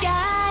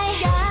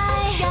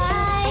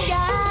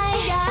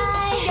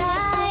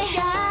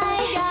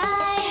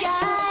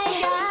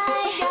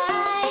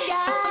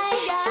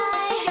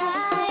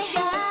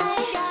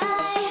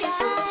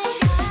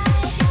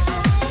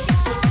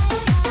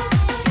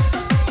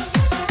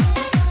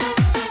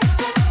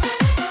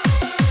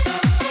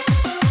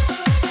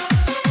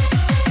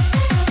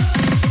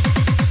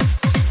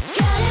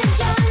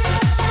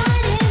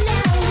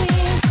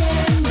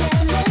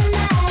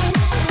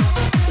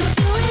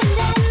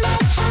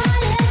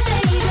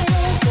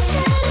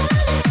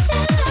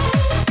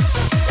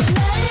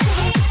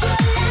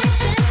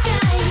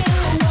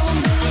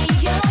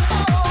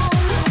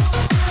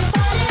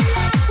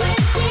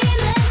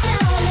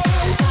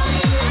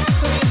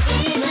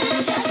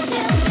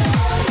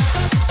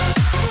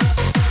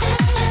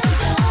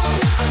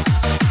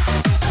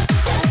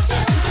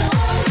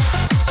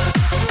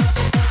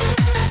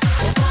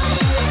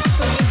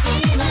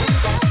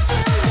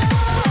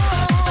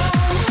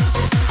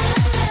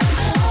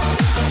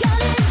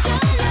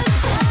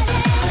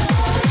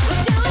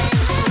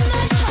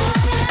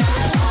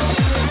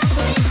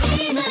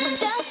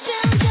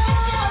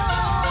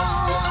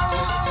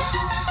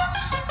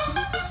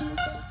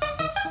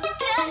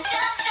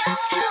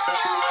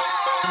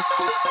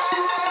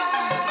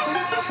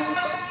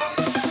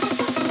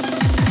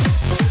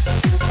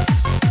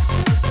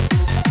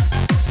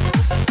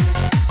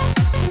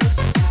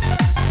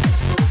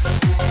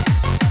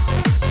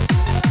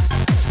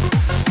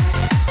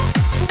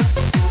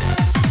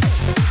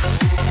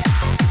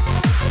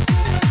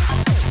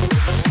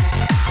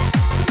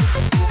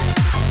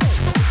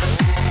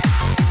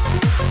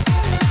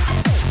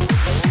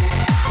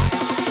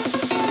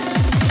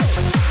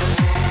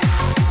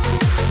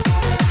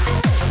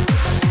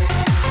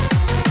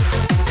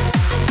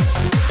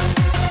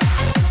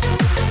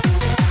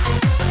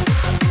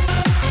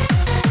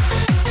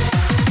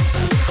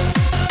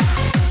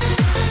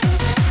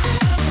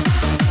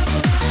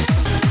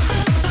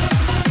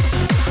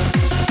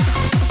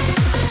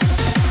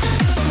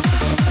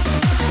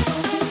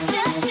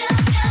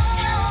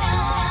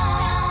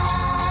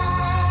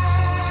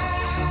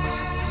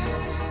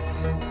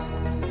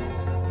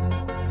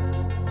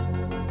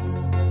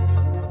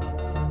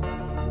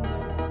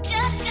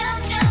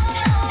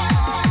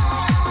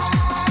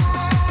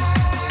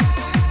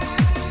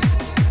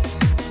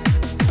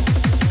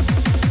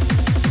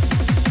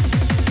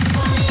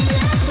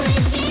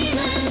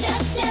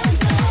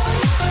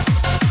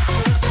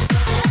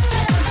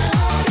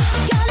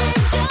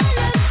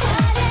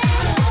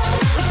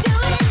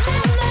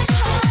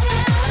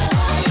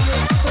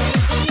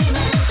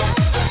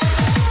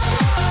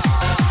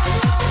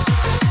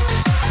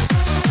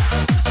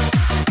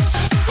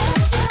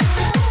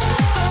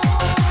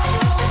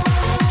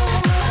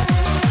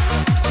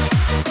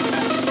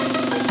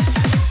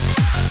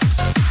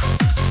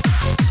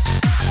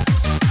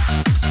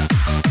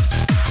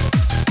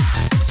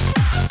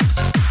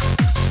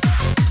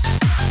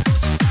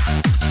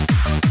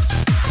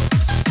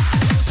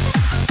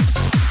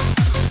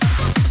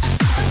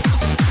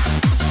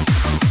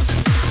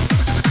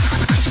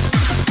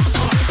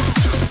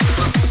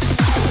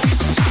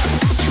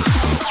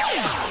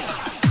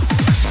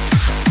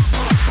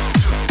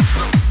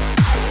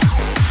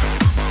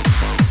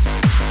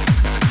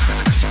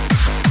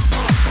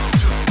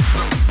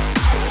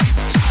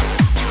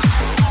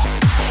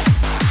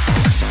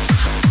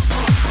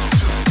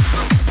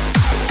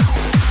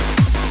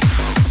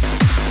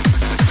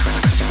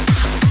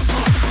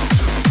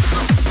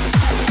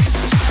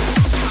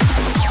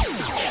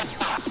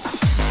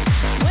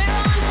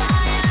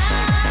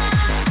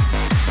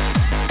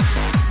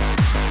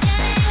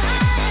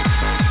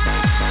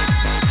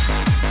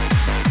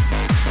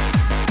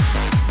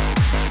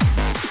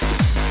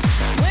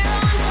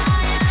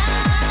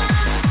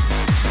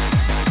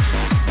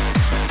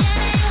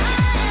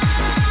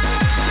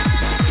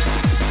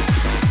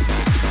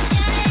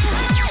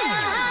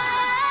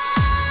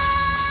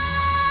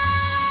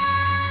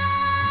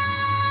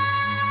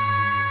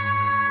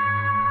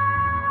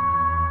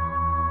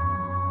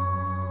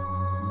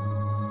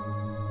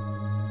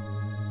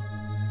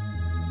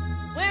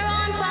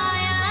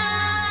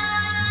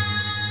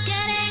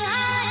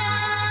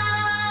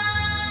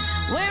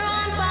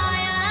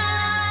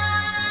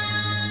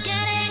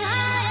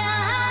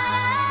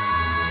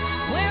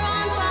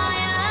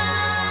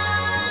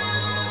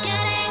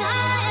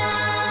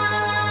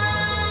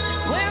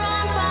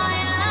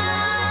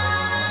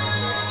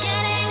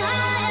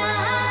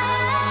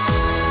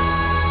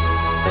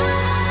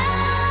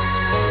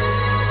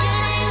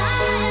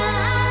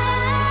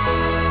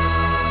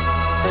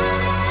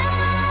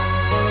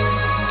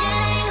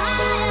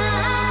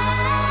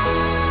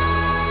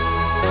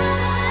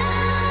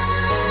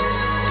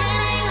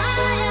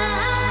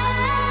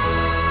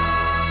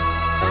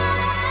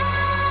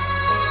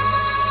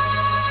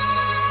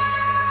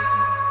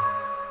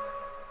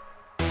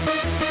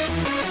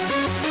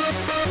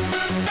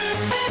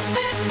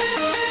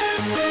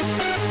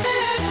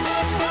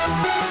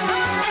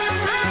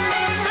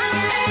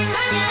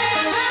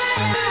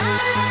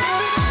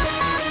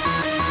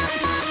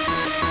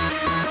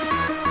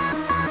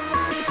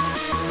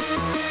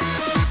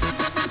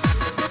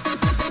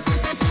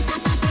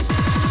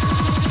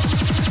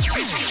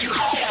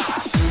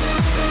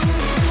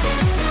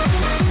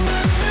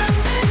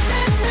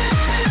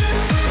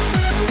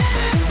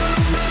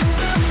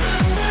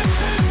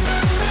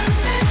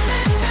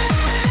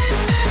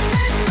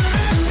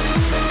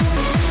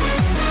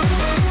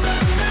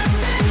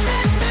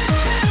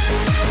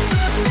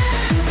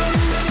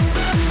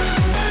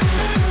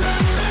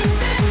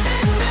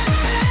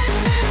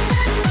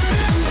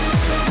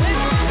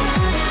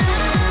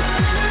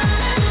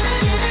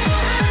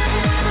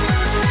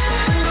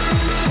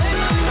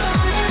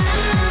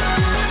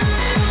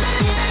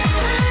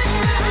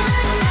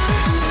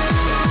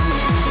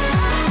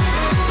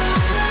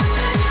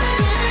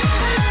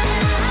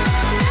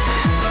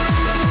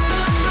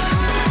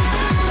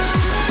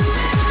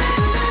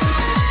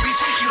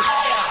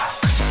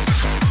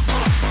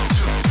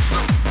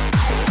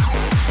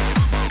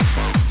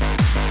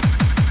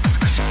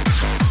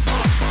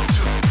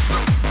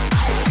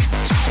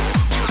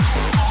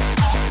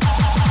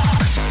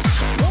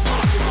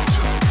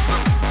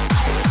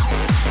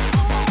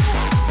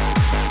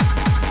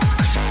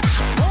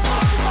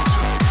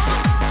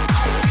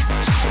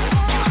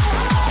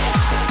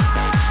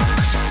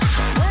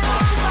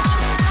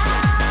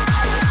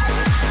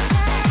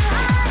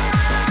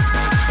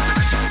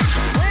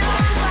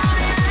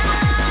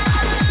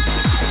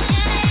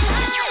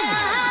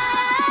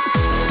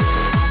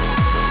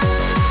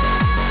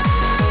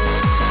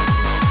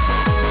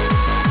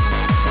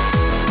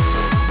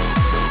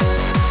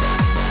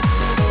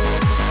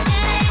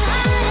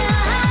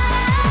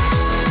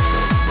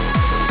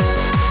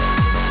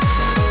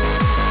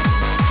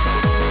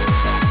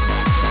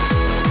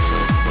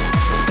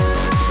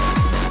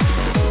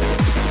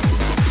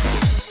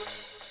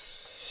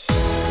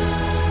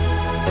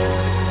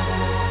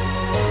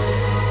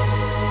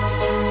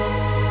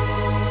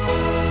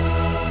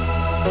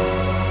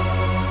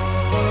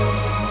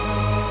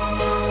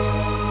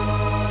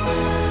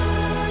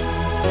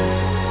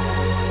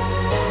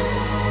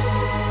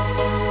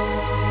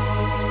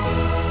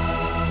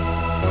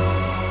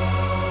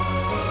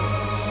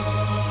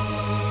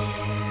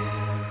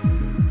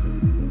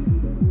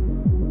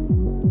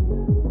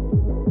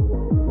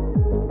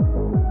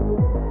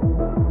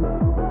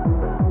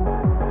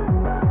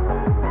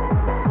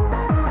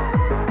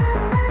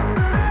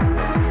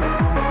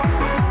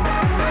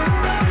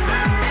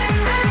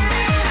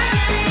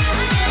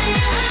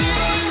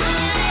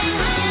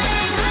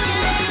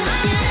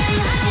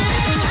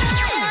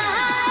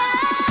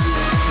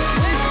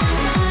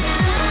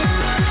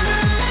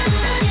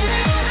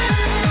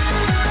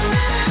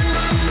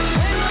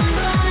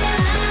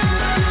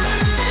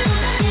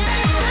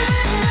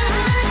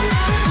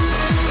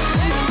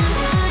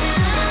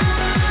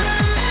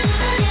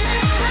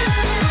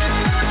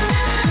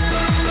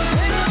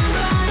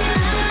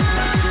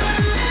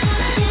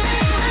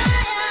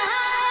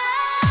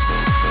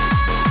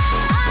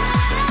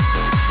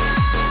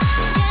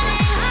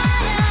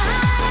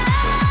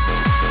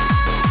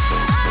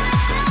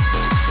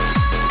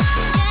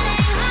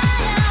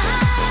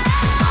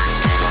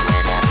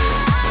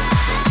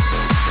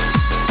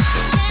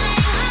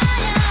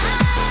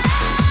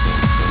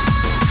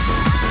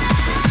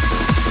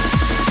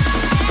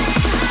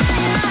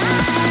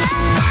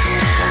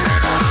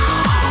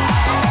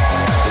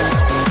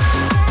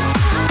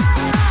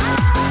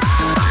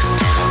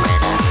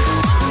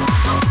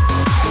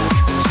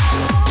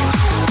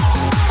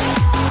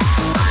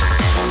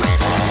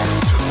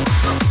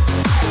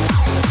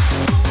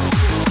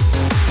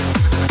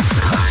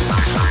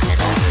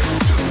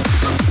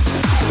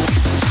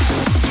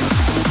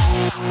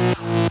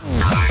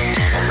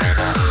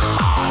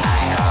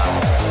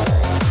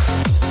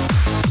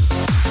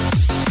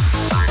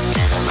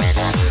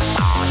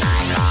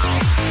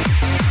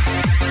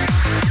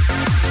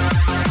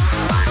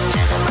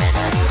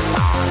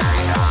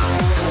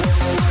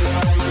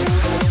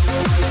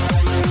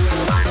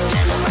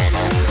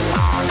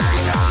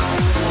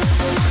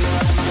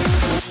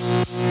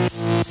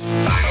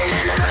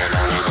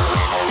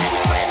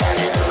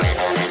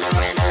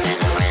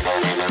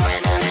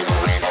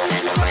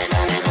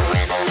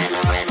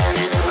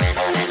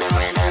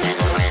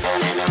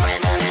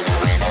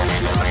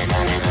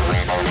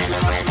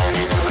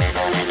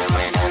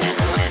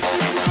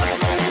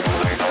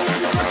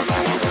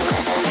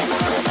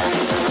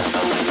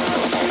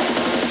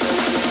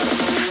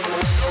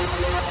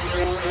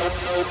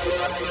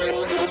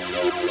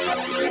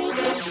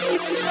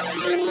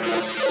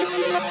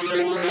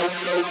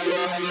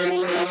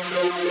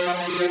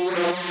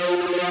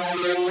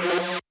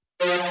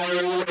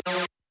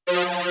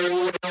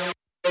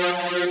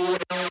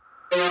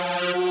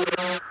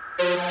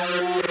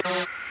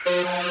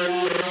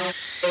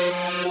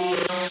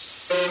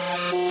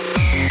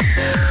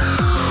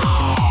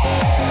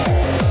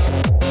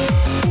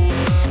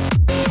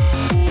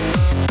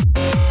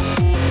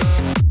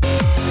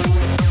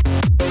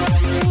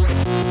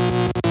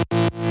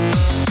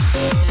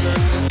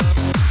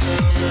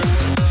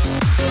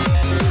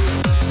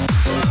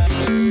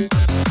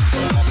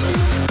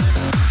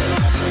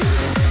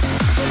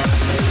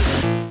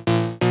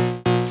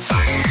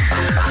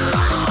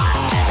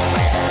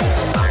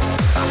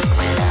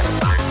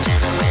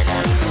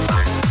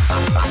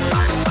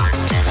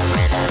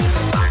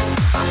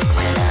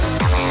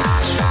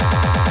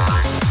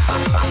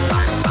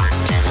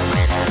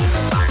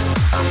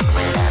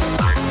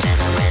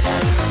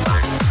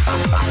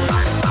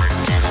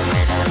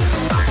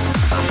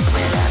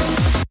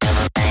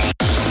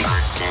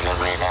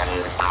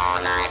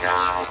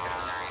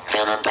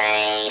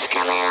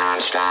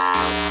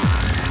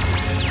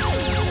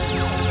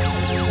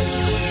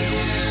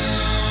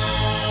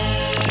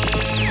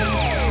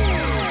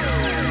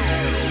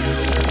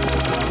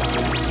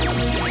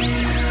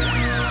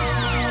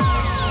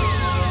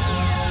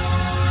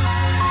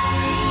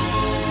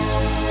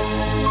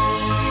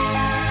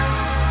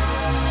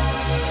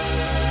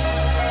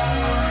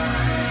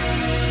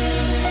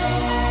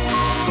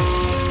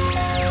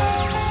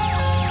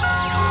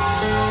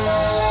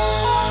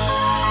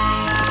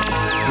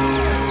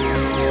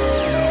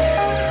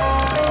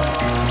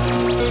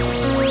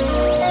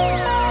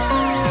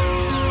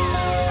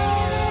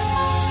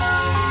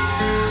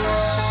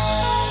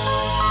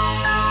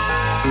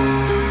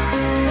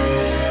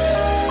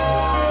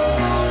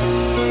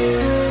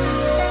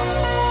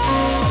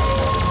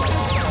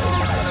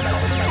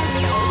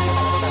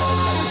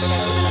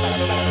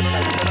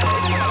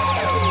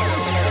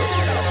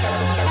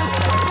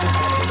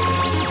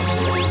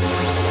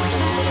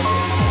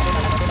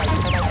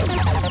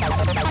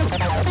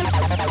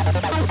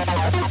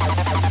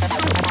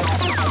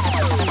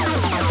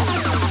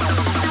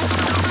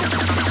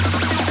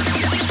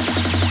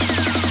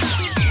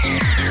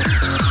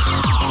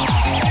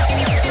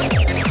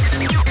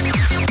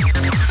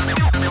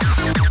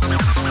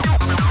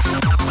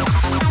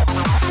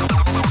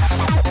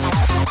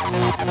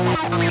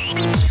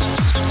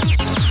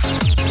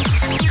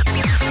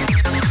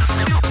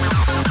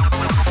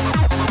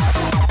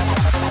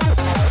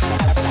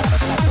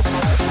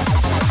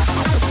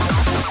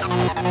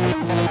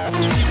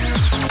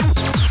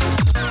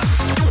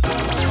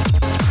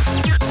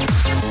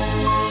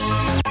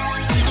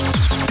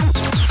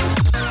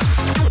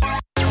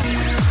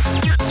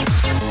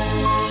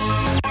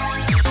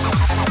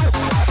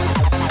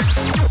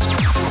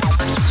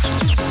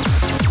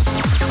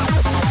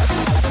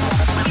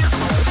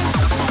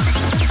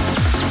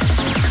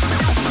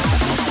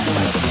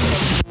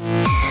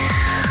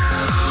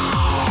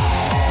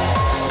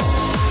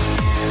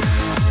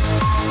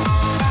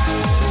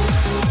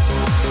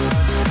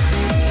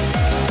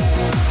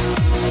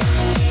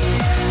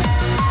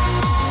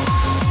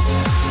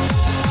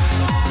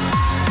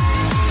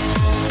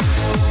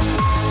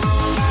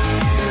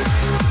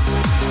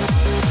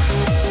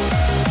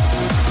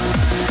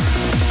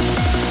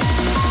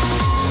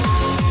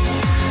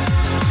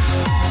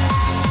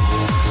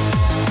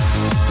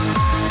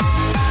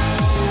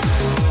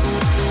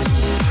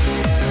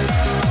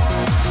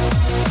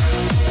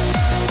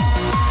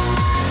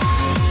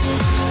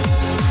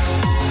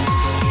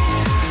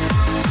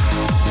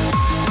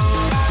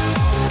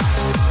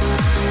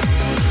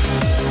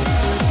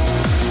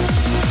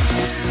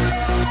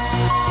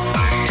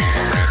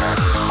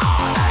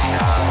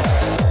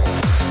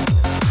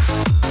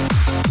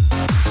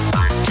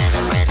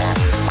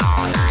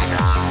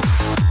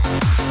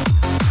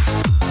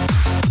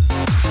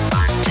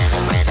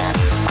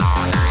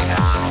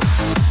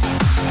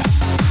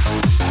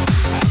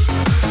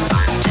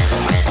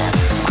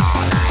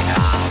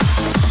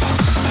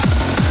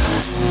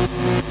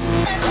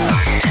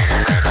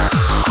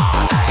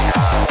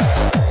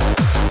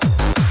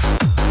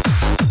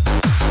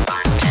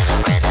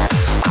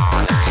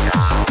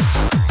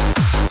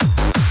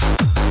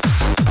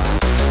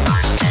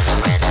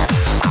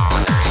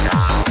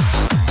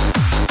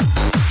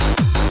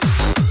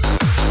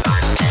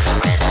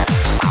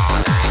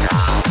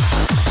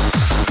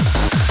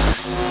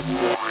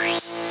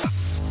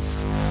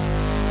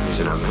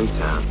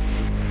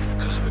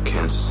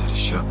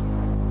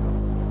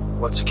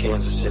 What's a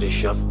Kansas City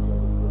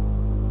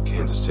shuffle?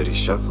 Kansas City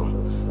shuffle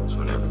is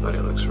when everybody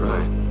looks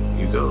right.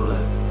 You go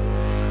left.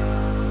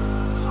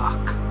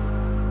 Fuck.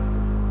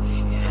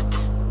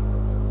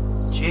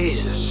 Shit.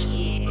 Jesus.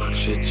 Fuck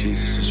shit,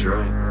 Jesus is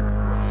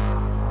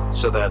right.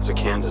 So that's a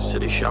Kansas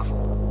City shuffle?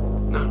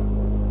 No.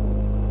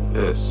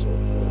 This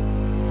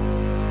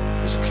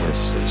is a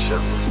Kansas City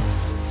shuffle.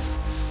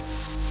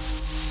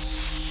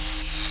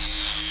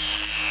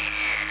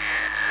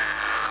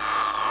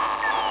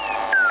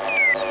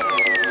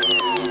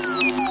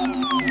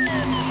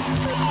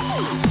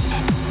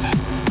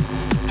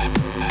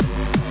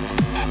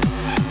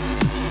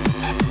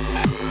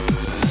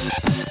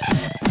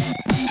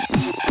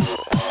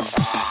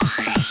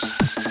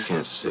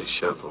 City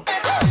Shuffle.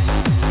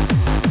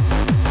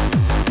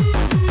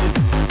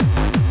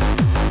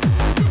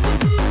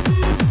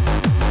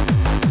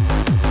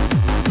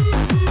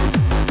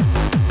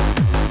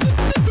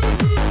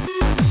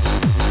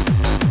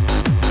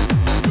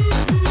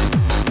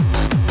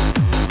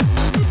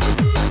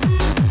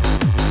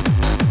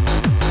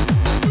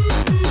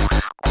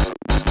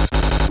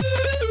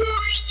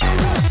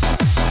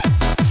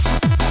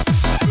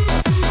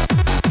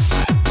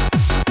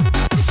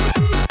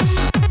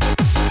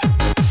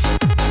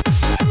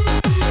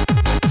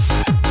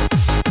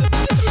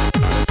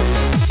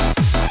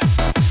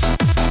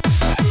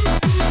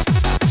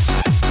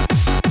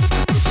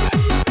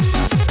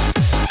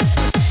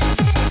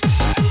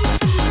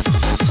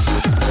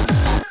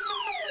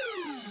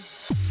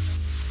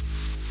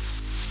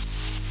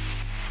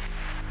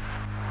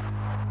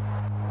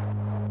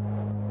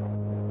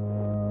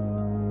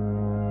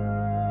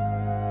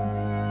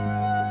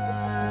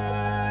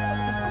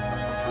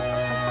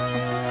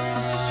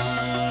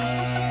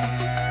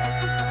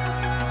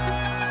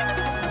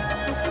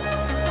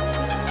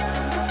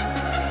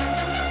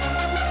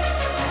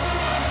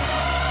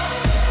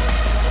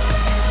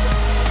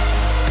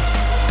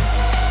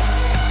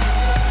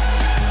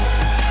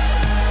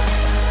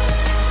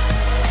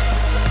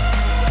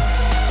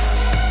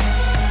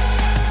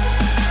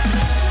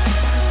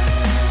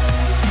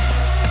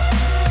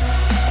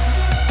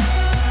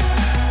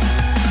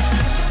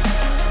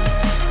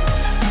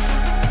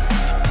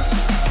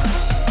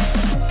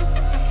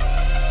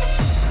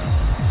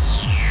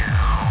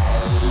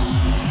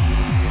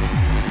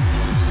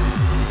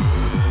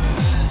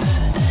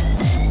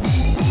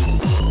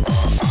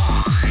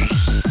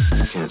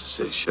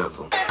 City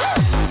Shuffle.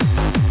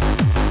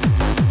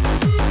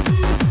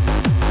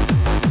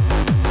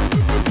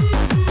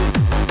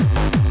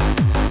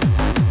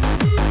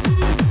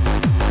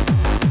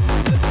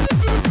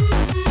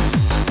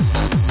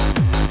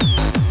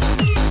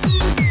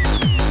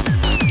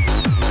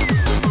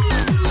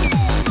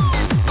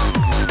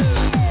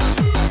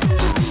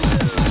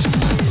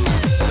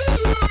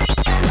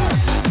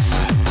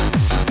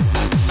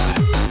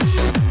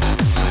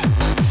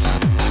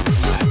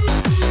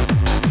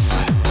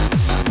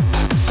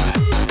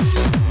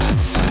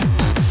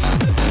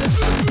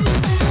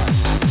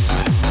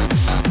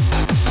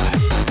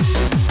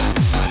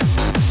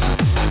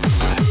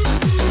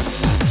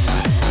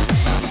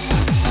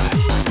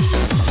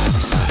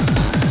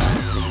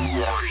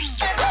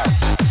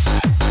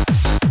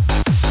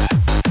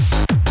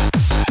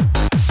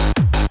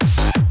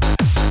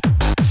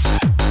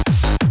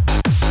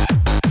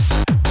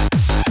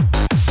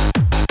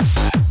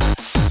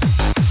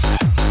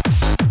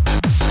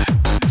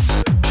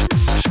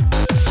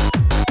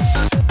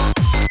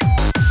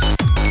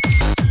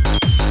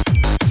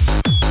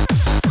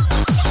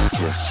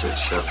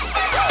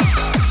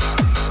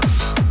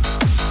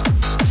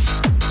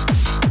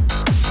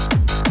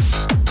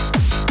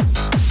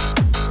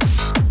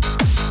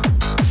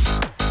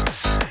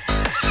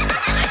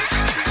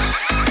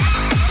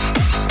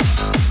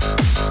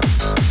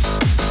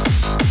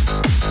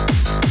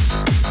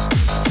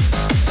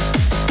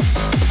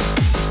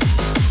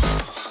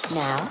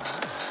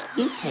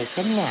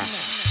 take a nap.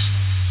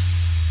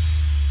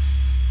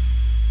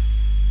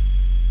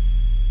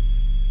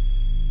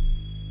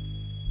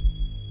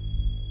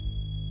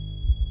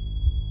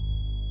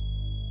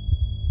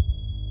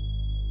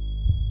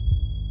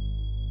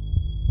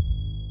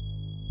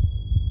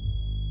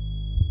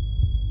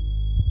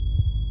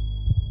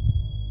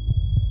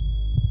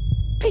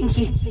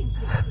 Pinky,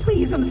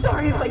 please, I'm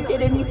sorry if I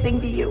did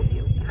anything to you.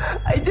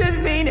 I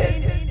didn't mean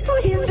it.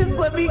 Please just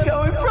let me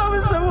go and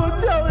promise I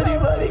won't tell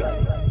anybody.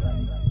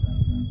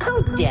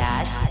 Oh,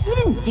 Dash, you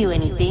didn't do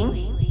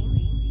anything.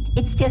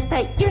 It's just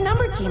that your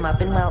number came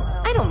up and, well,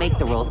 I don't make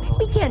the rules.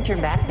 We can't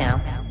turn back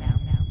now.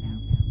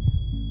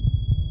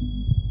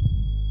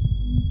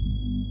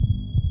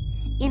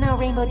 You know,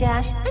 Rainbow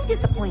Dash, I'm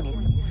disappointed.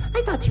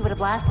 I thought you would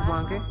have lasted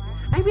longer.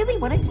 I really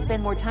wanted to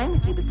spend more time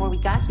with you before we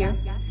got here.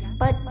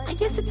 But I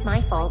guess it's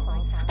my fault.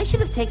 I should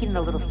have taken it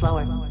a little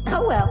slower.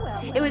 Oh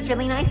well, it was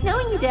really nice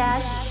knowing you,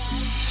 Dash.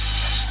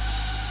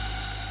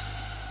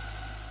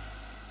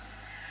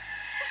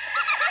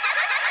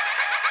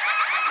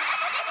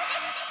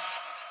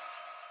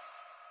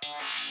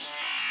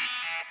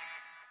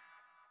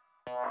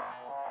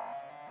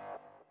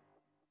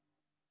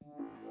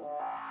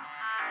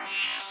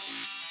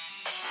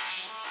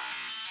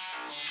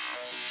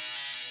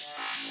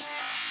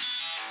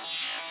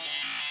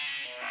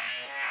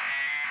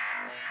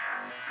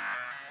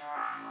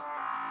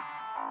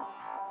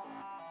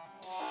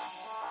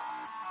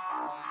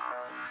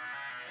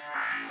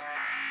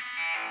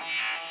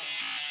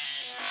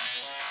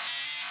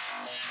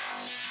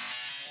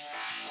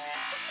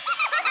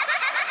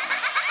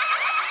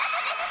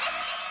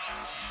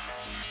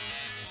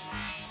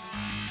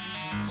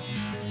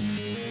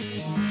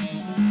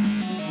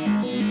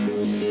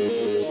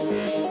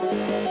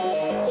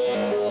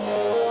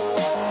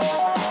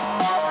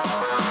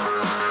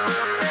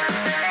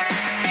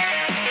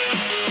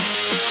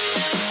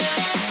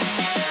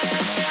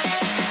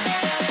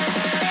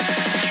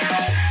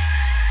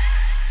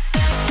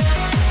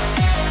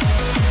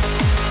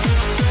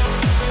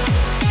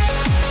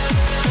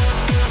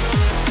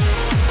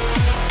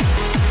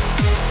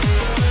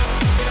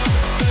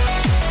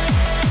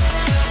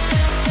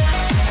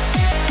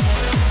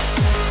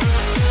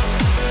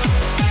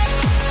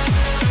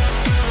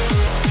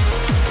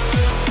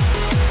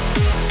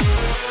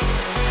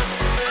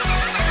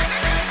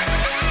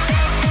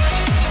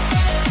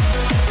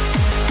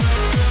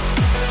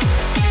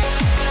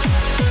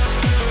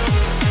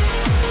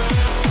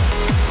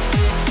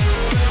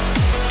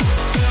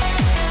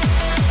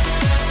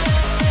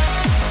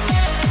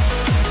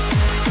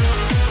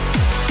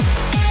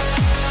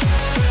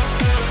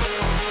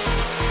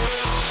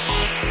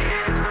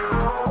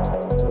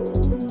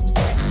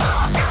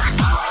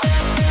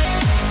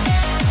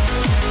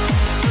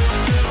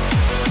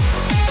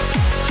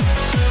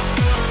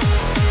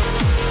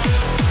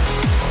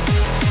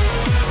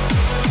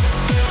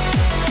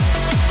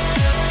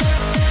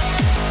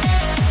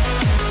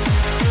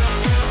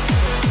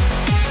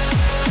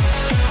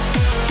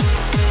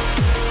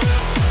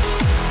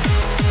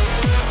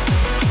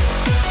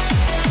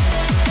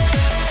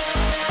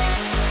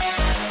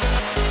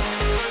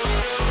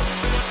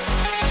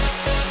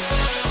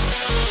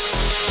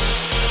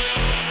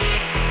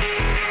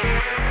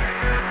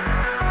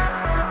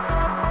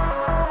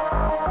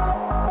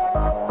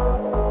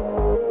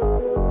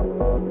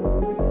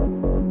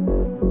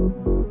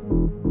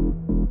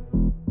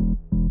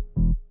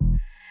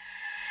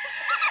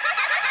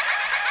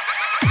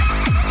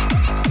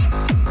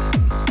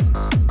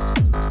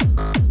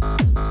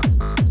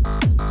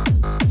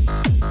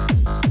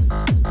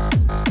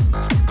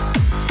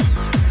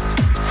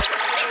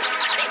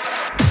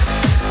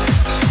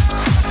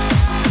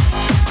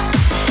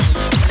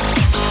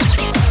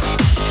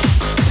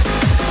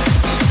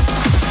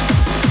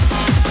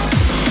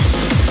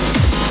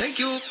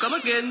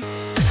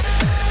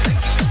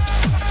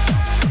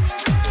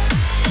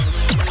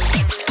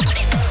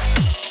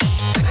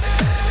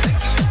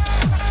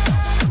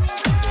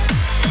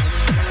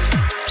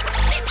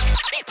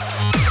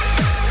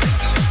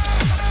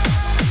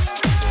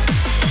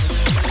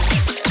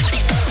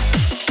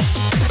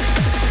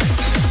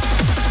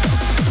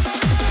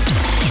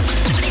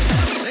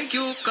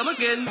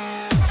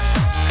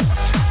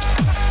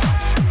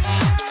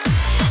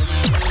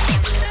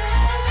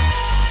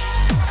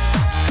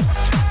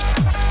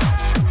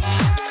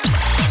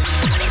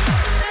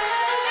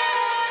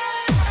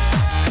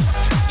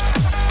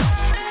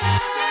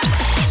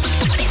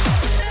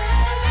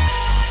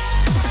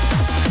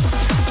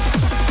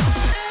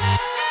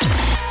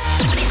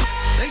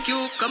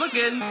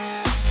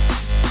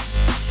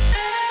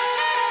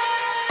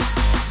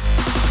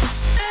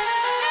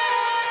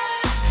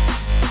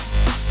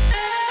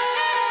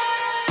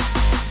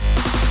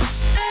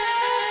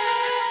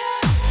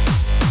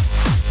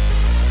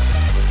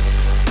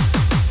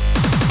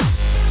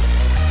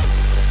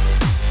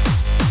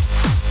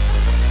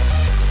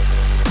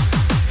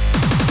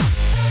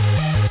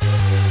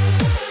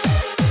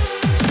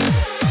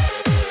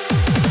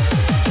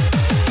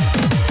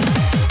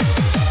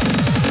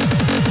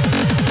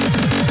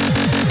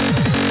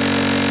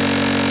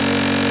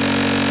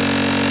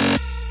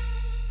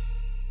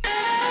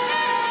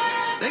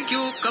 Thank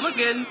you. Come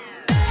again.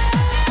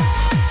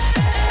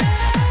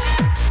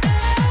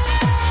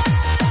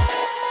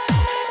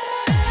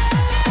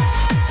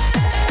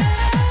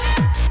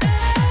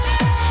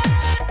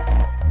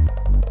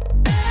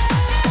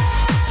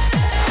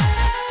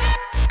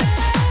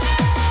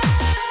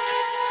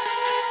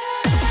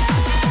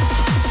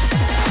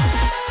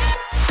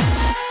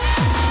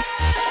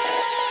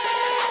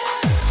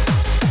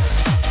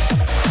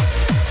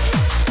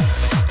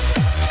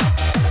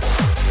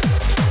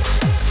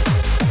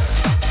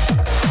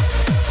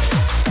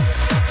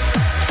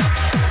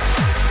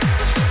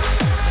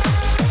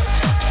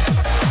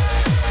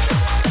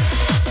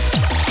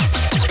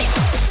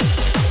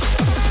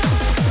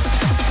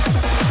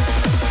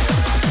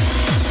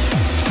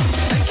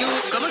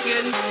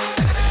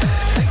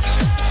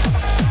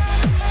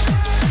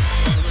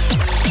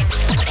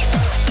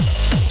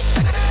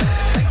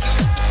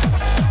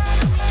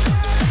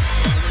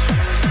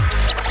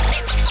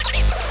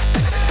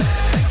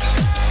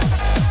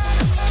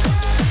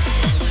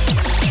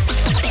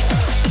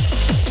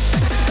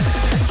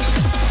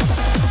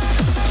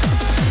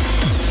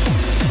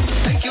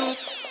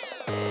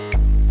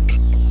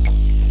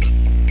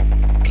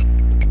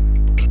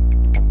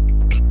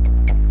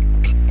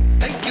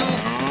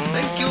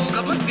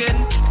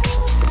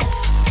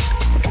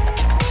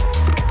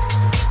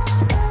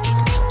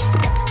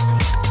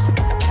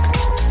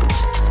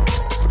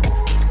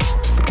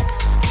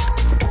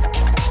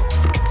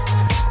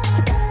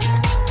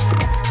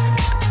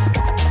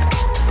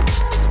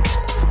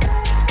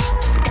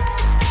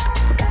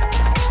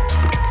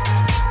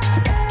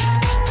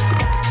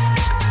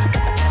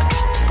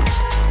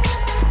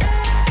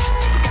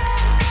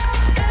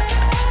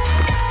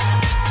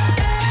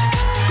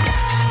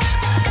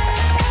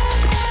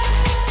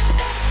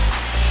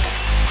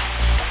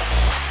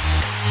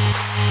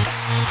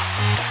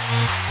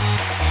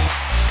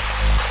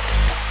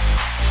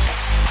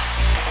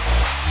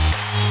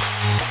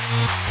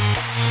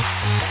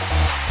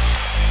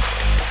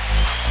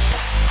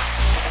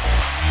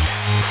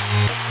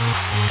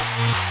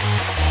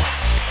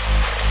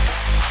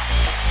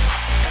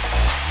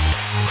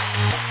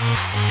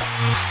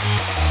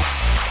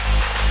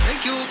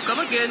 Thank you. Come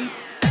again.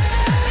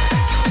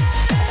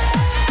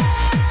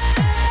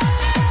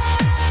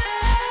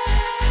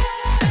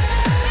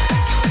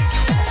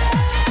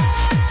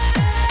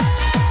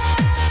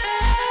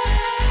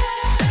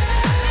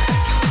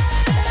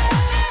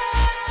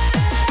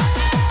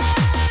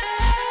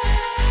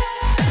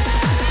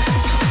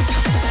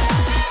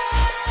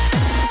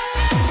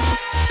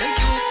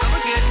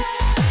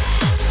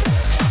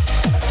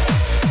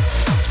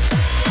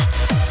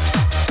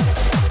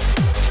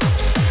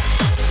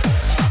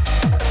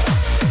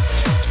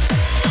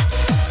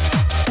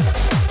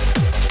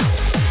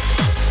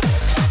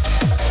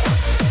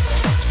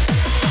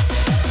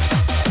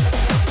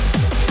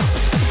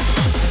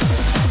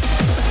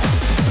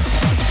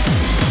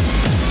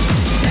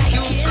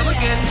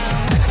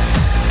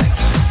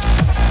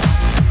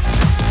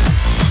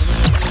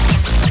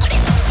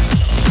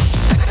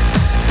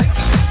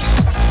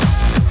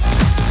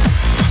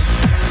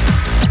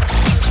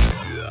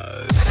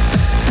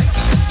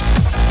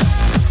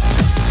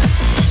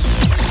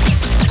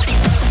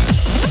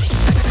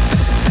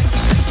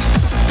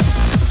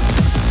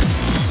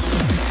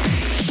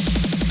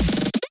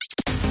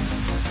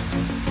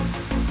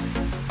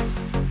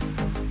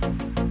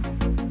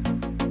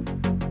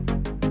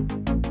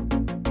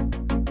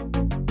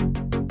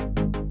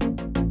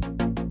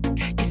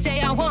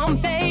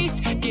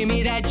 Give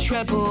me that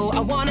treble, I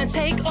wanna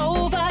take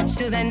over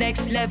to the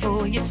next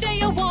level. You say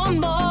you want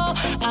more,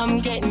 I'm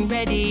getting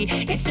ready.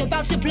 It's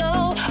about to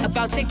blow,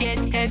 about to get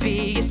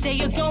heavy. You say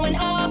you're going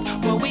up,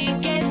 well we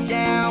get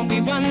down.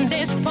 We run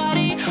this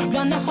party,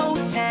 run the whole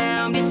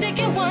town. You're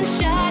taking one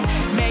shot,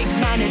 make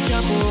mine a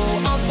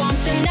double. On form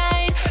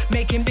tonight,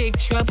 making big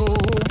trouble.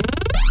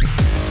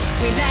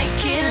 We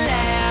like it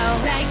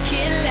loud, like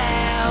it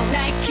loud,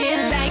 like it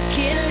loud.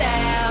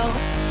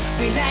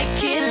 We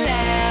like it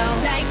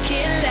loud, like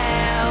it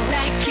loud,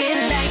 like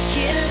it loud.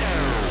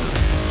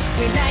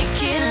 We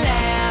like it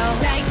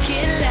loud, like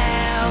it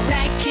loud,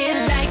 like it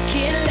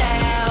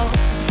loud.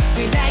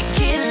 We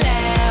like it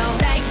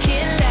loud, like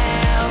it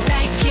loud,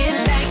 like it.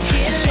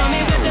 Just show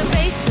me with the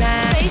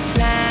bassline,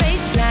 bassline,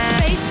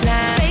 bassline,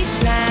 bassline,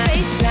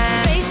 bassline,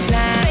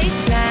 bassline, bassline,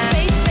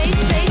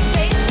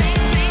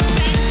 bassline,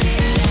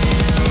 bass.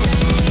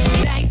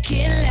 Like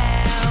it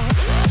loud.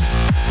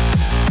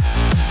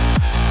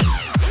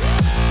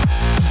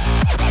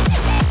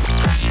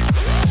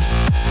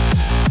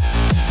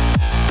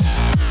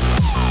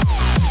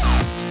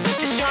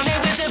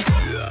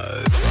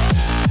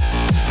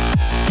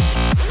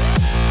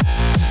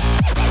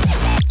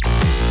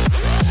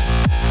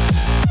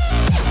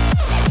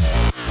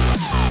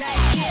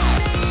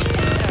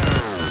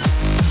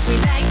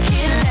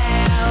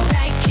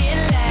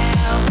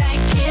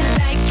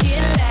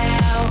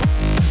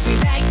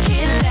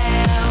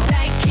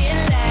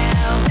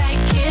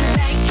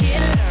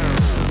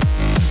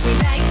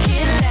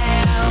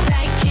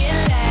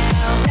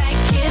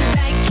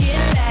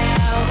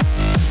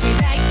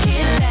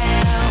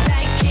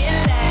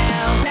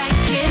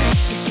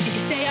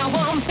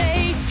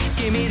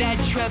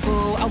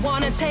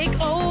 wanna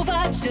take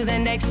over to the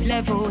next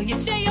level. You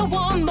say you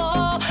want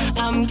more,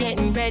 I'm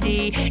getting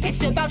ready.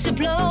 It's about to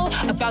blow,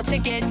 about to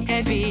get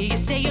heavy. You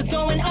say you're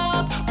going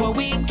up, well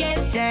we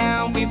get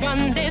down. We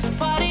run this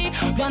party,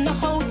 run the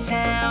whole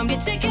town. You're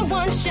taking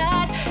one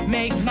shot,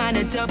 make mine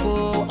a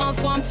double. On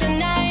form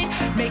tonight,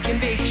 making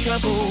big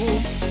trouble.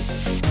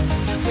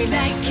 We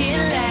like it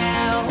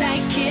loud,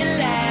 like it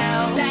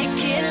loud,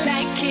 like it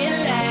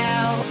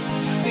loud.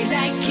 We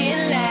like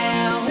it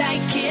loud,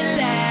 like it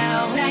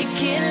loud,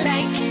 like it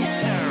loud.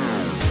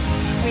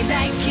 We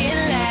like it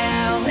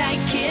loud,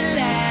 like it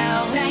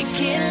loud, like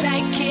it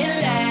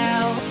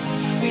loud.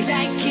 We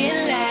like it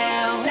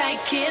loud,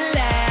 like it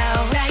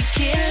loud, like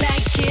it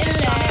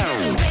loud.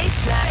 The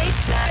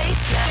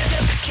bassline,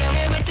 kill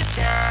me with the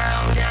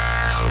sound,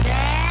 down,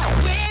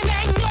 down. We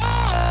make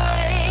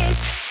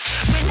noise.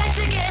 We like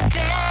to get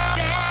down,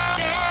 down,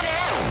 down,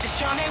 down. Just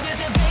show me with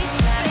the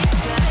bassline,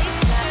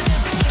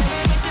 kill me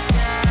with the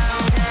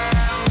sound,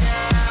 down,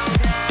 down,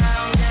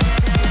 down,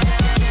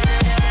 down.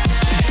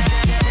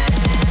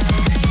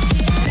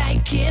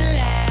 Like it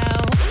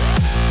loud.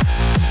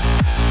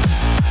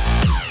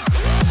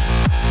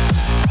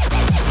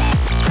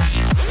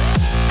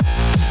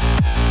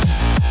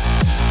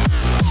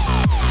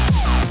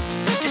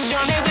 Just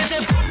show me with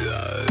the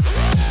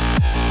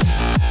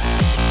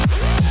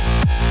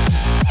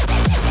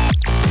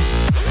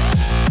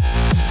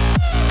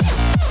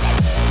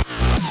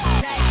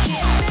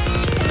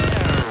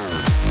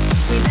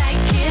We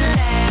like it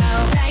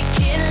loud, like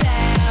it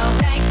loud,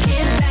 like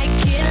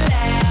it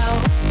loud.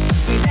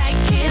 We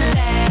like it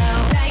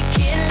loud, like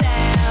it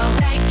loud,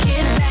 like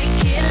it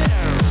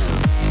loud.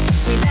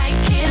 We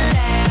like it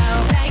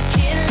loud, like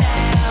it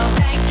loud,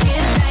 like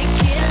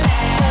it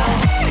loud.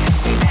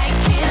 We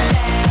like it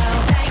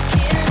loud, like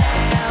it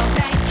loud,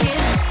 like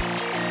it.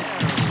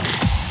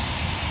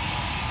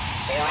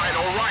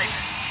 All right.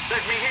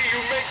 Let me hear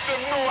you make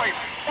some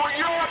noise for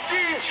your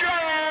DJ.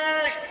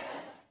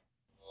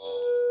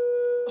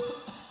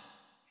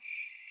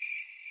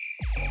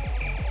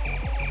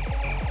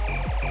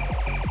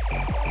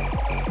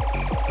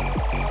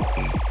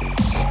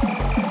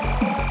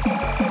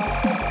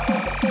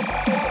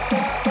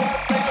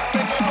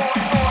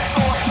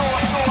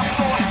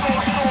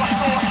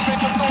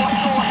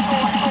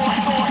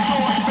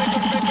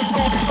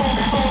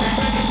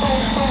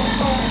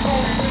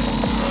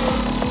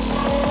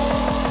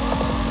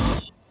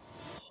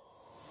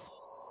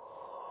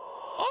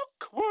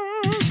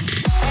 Awkward.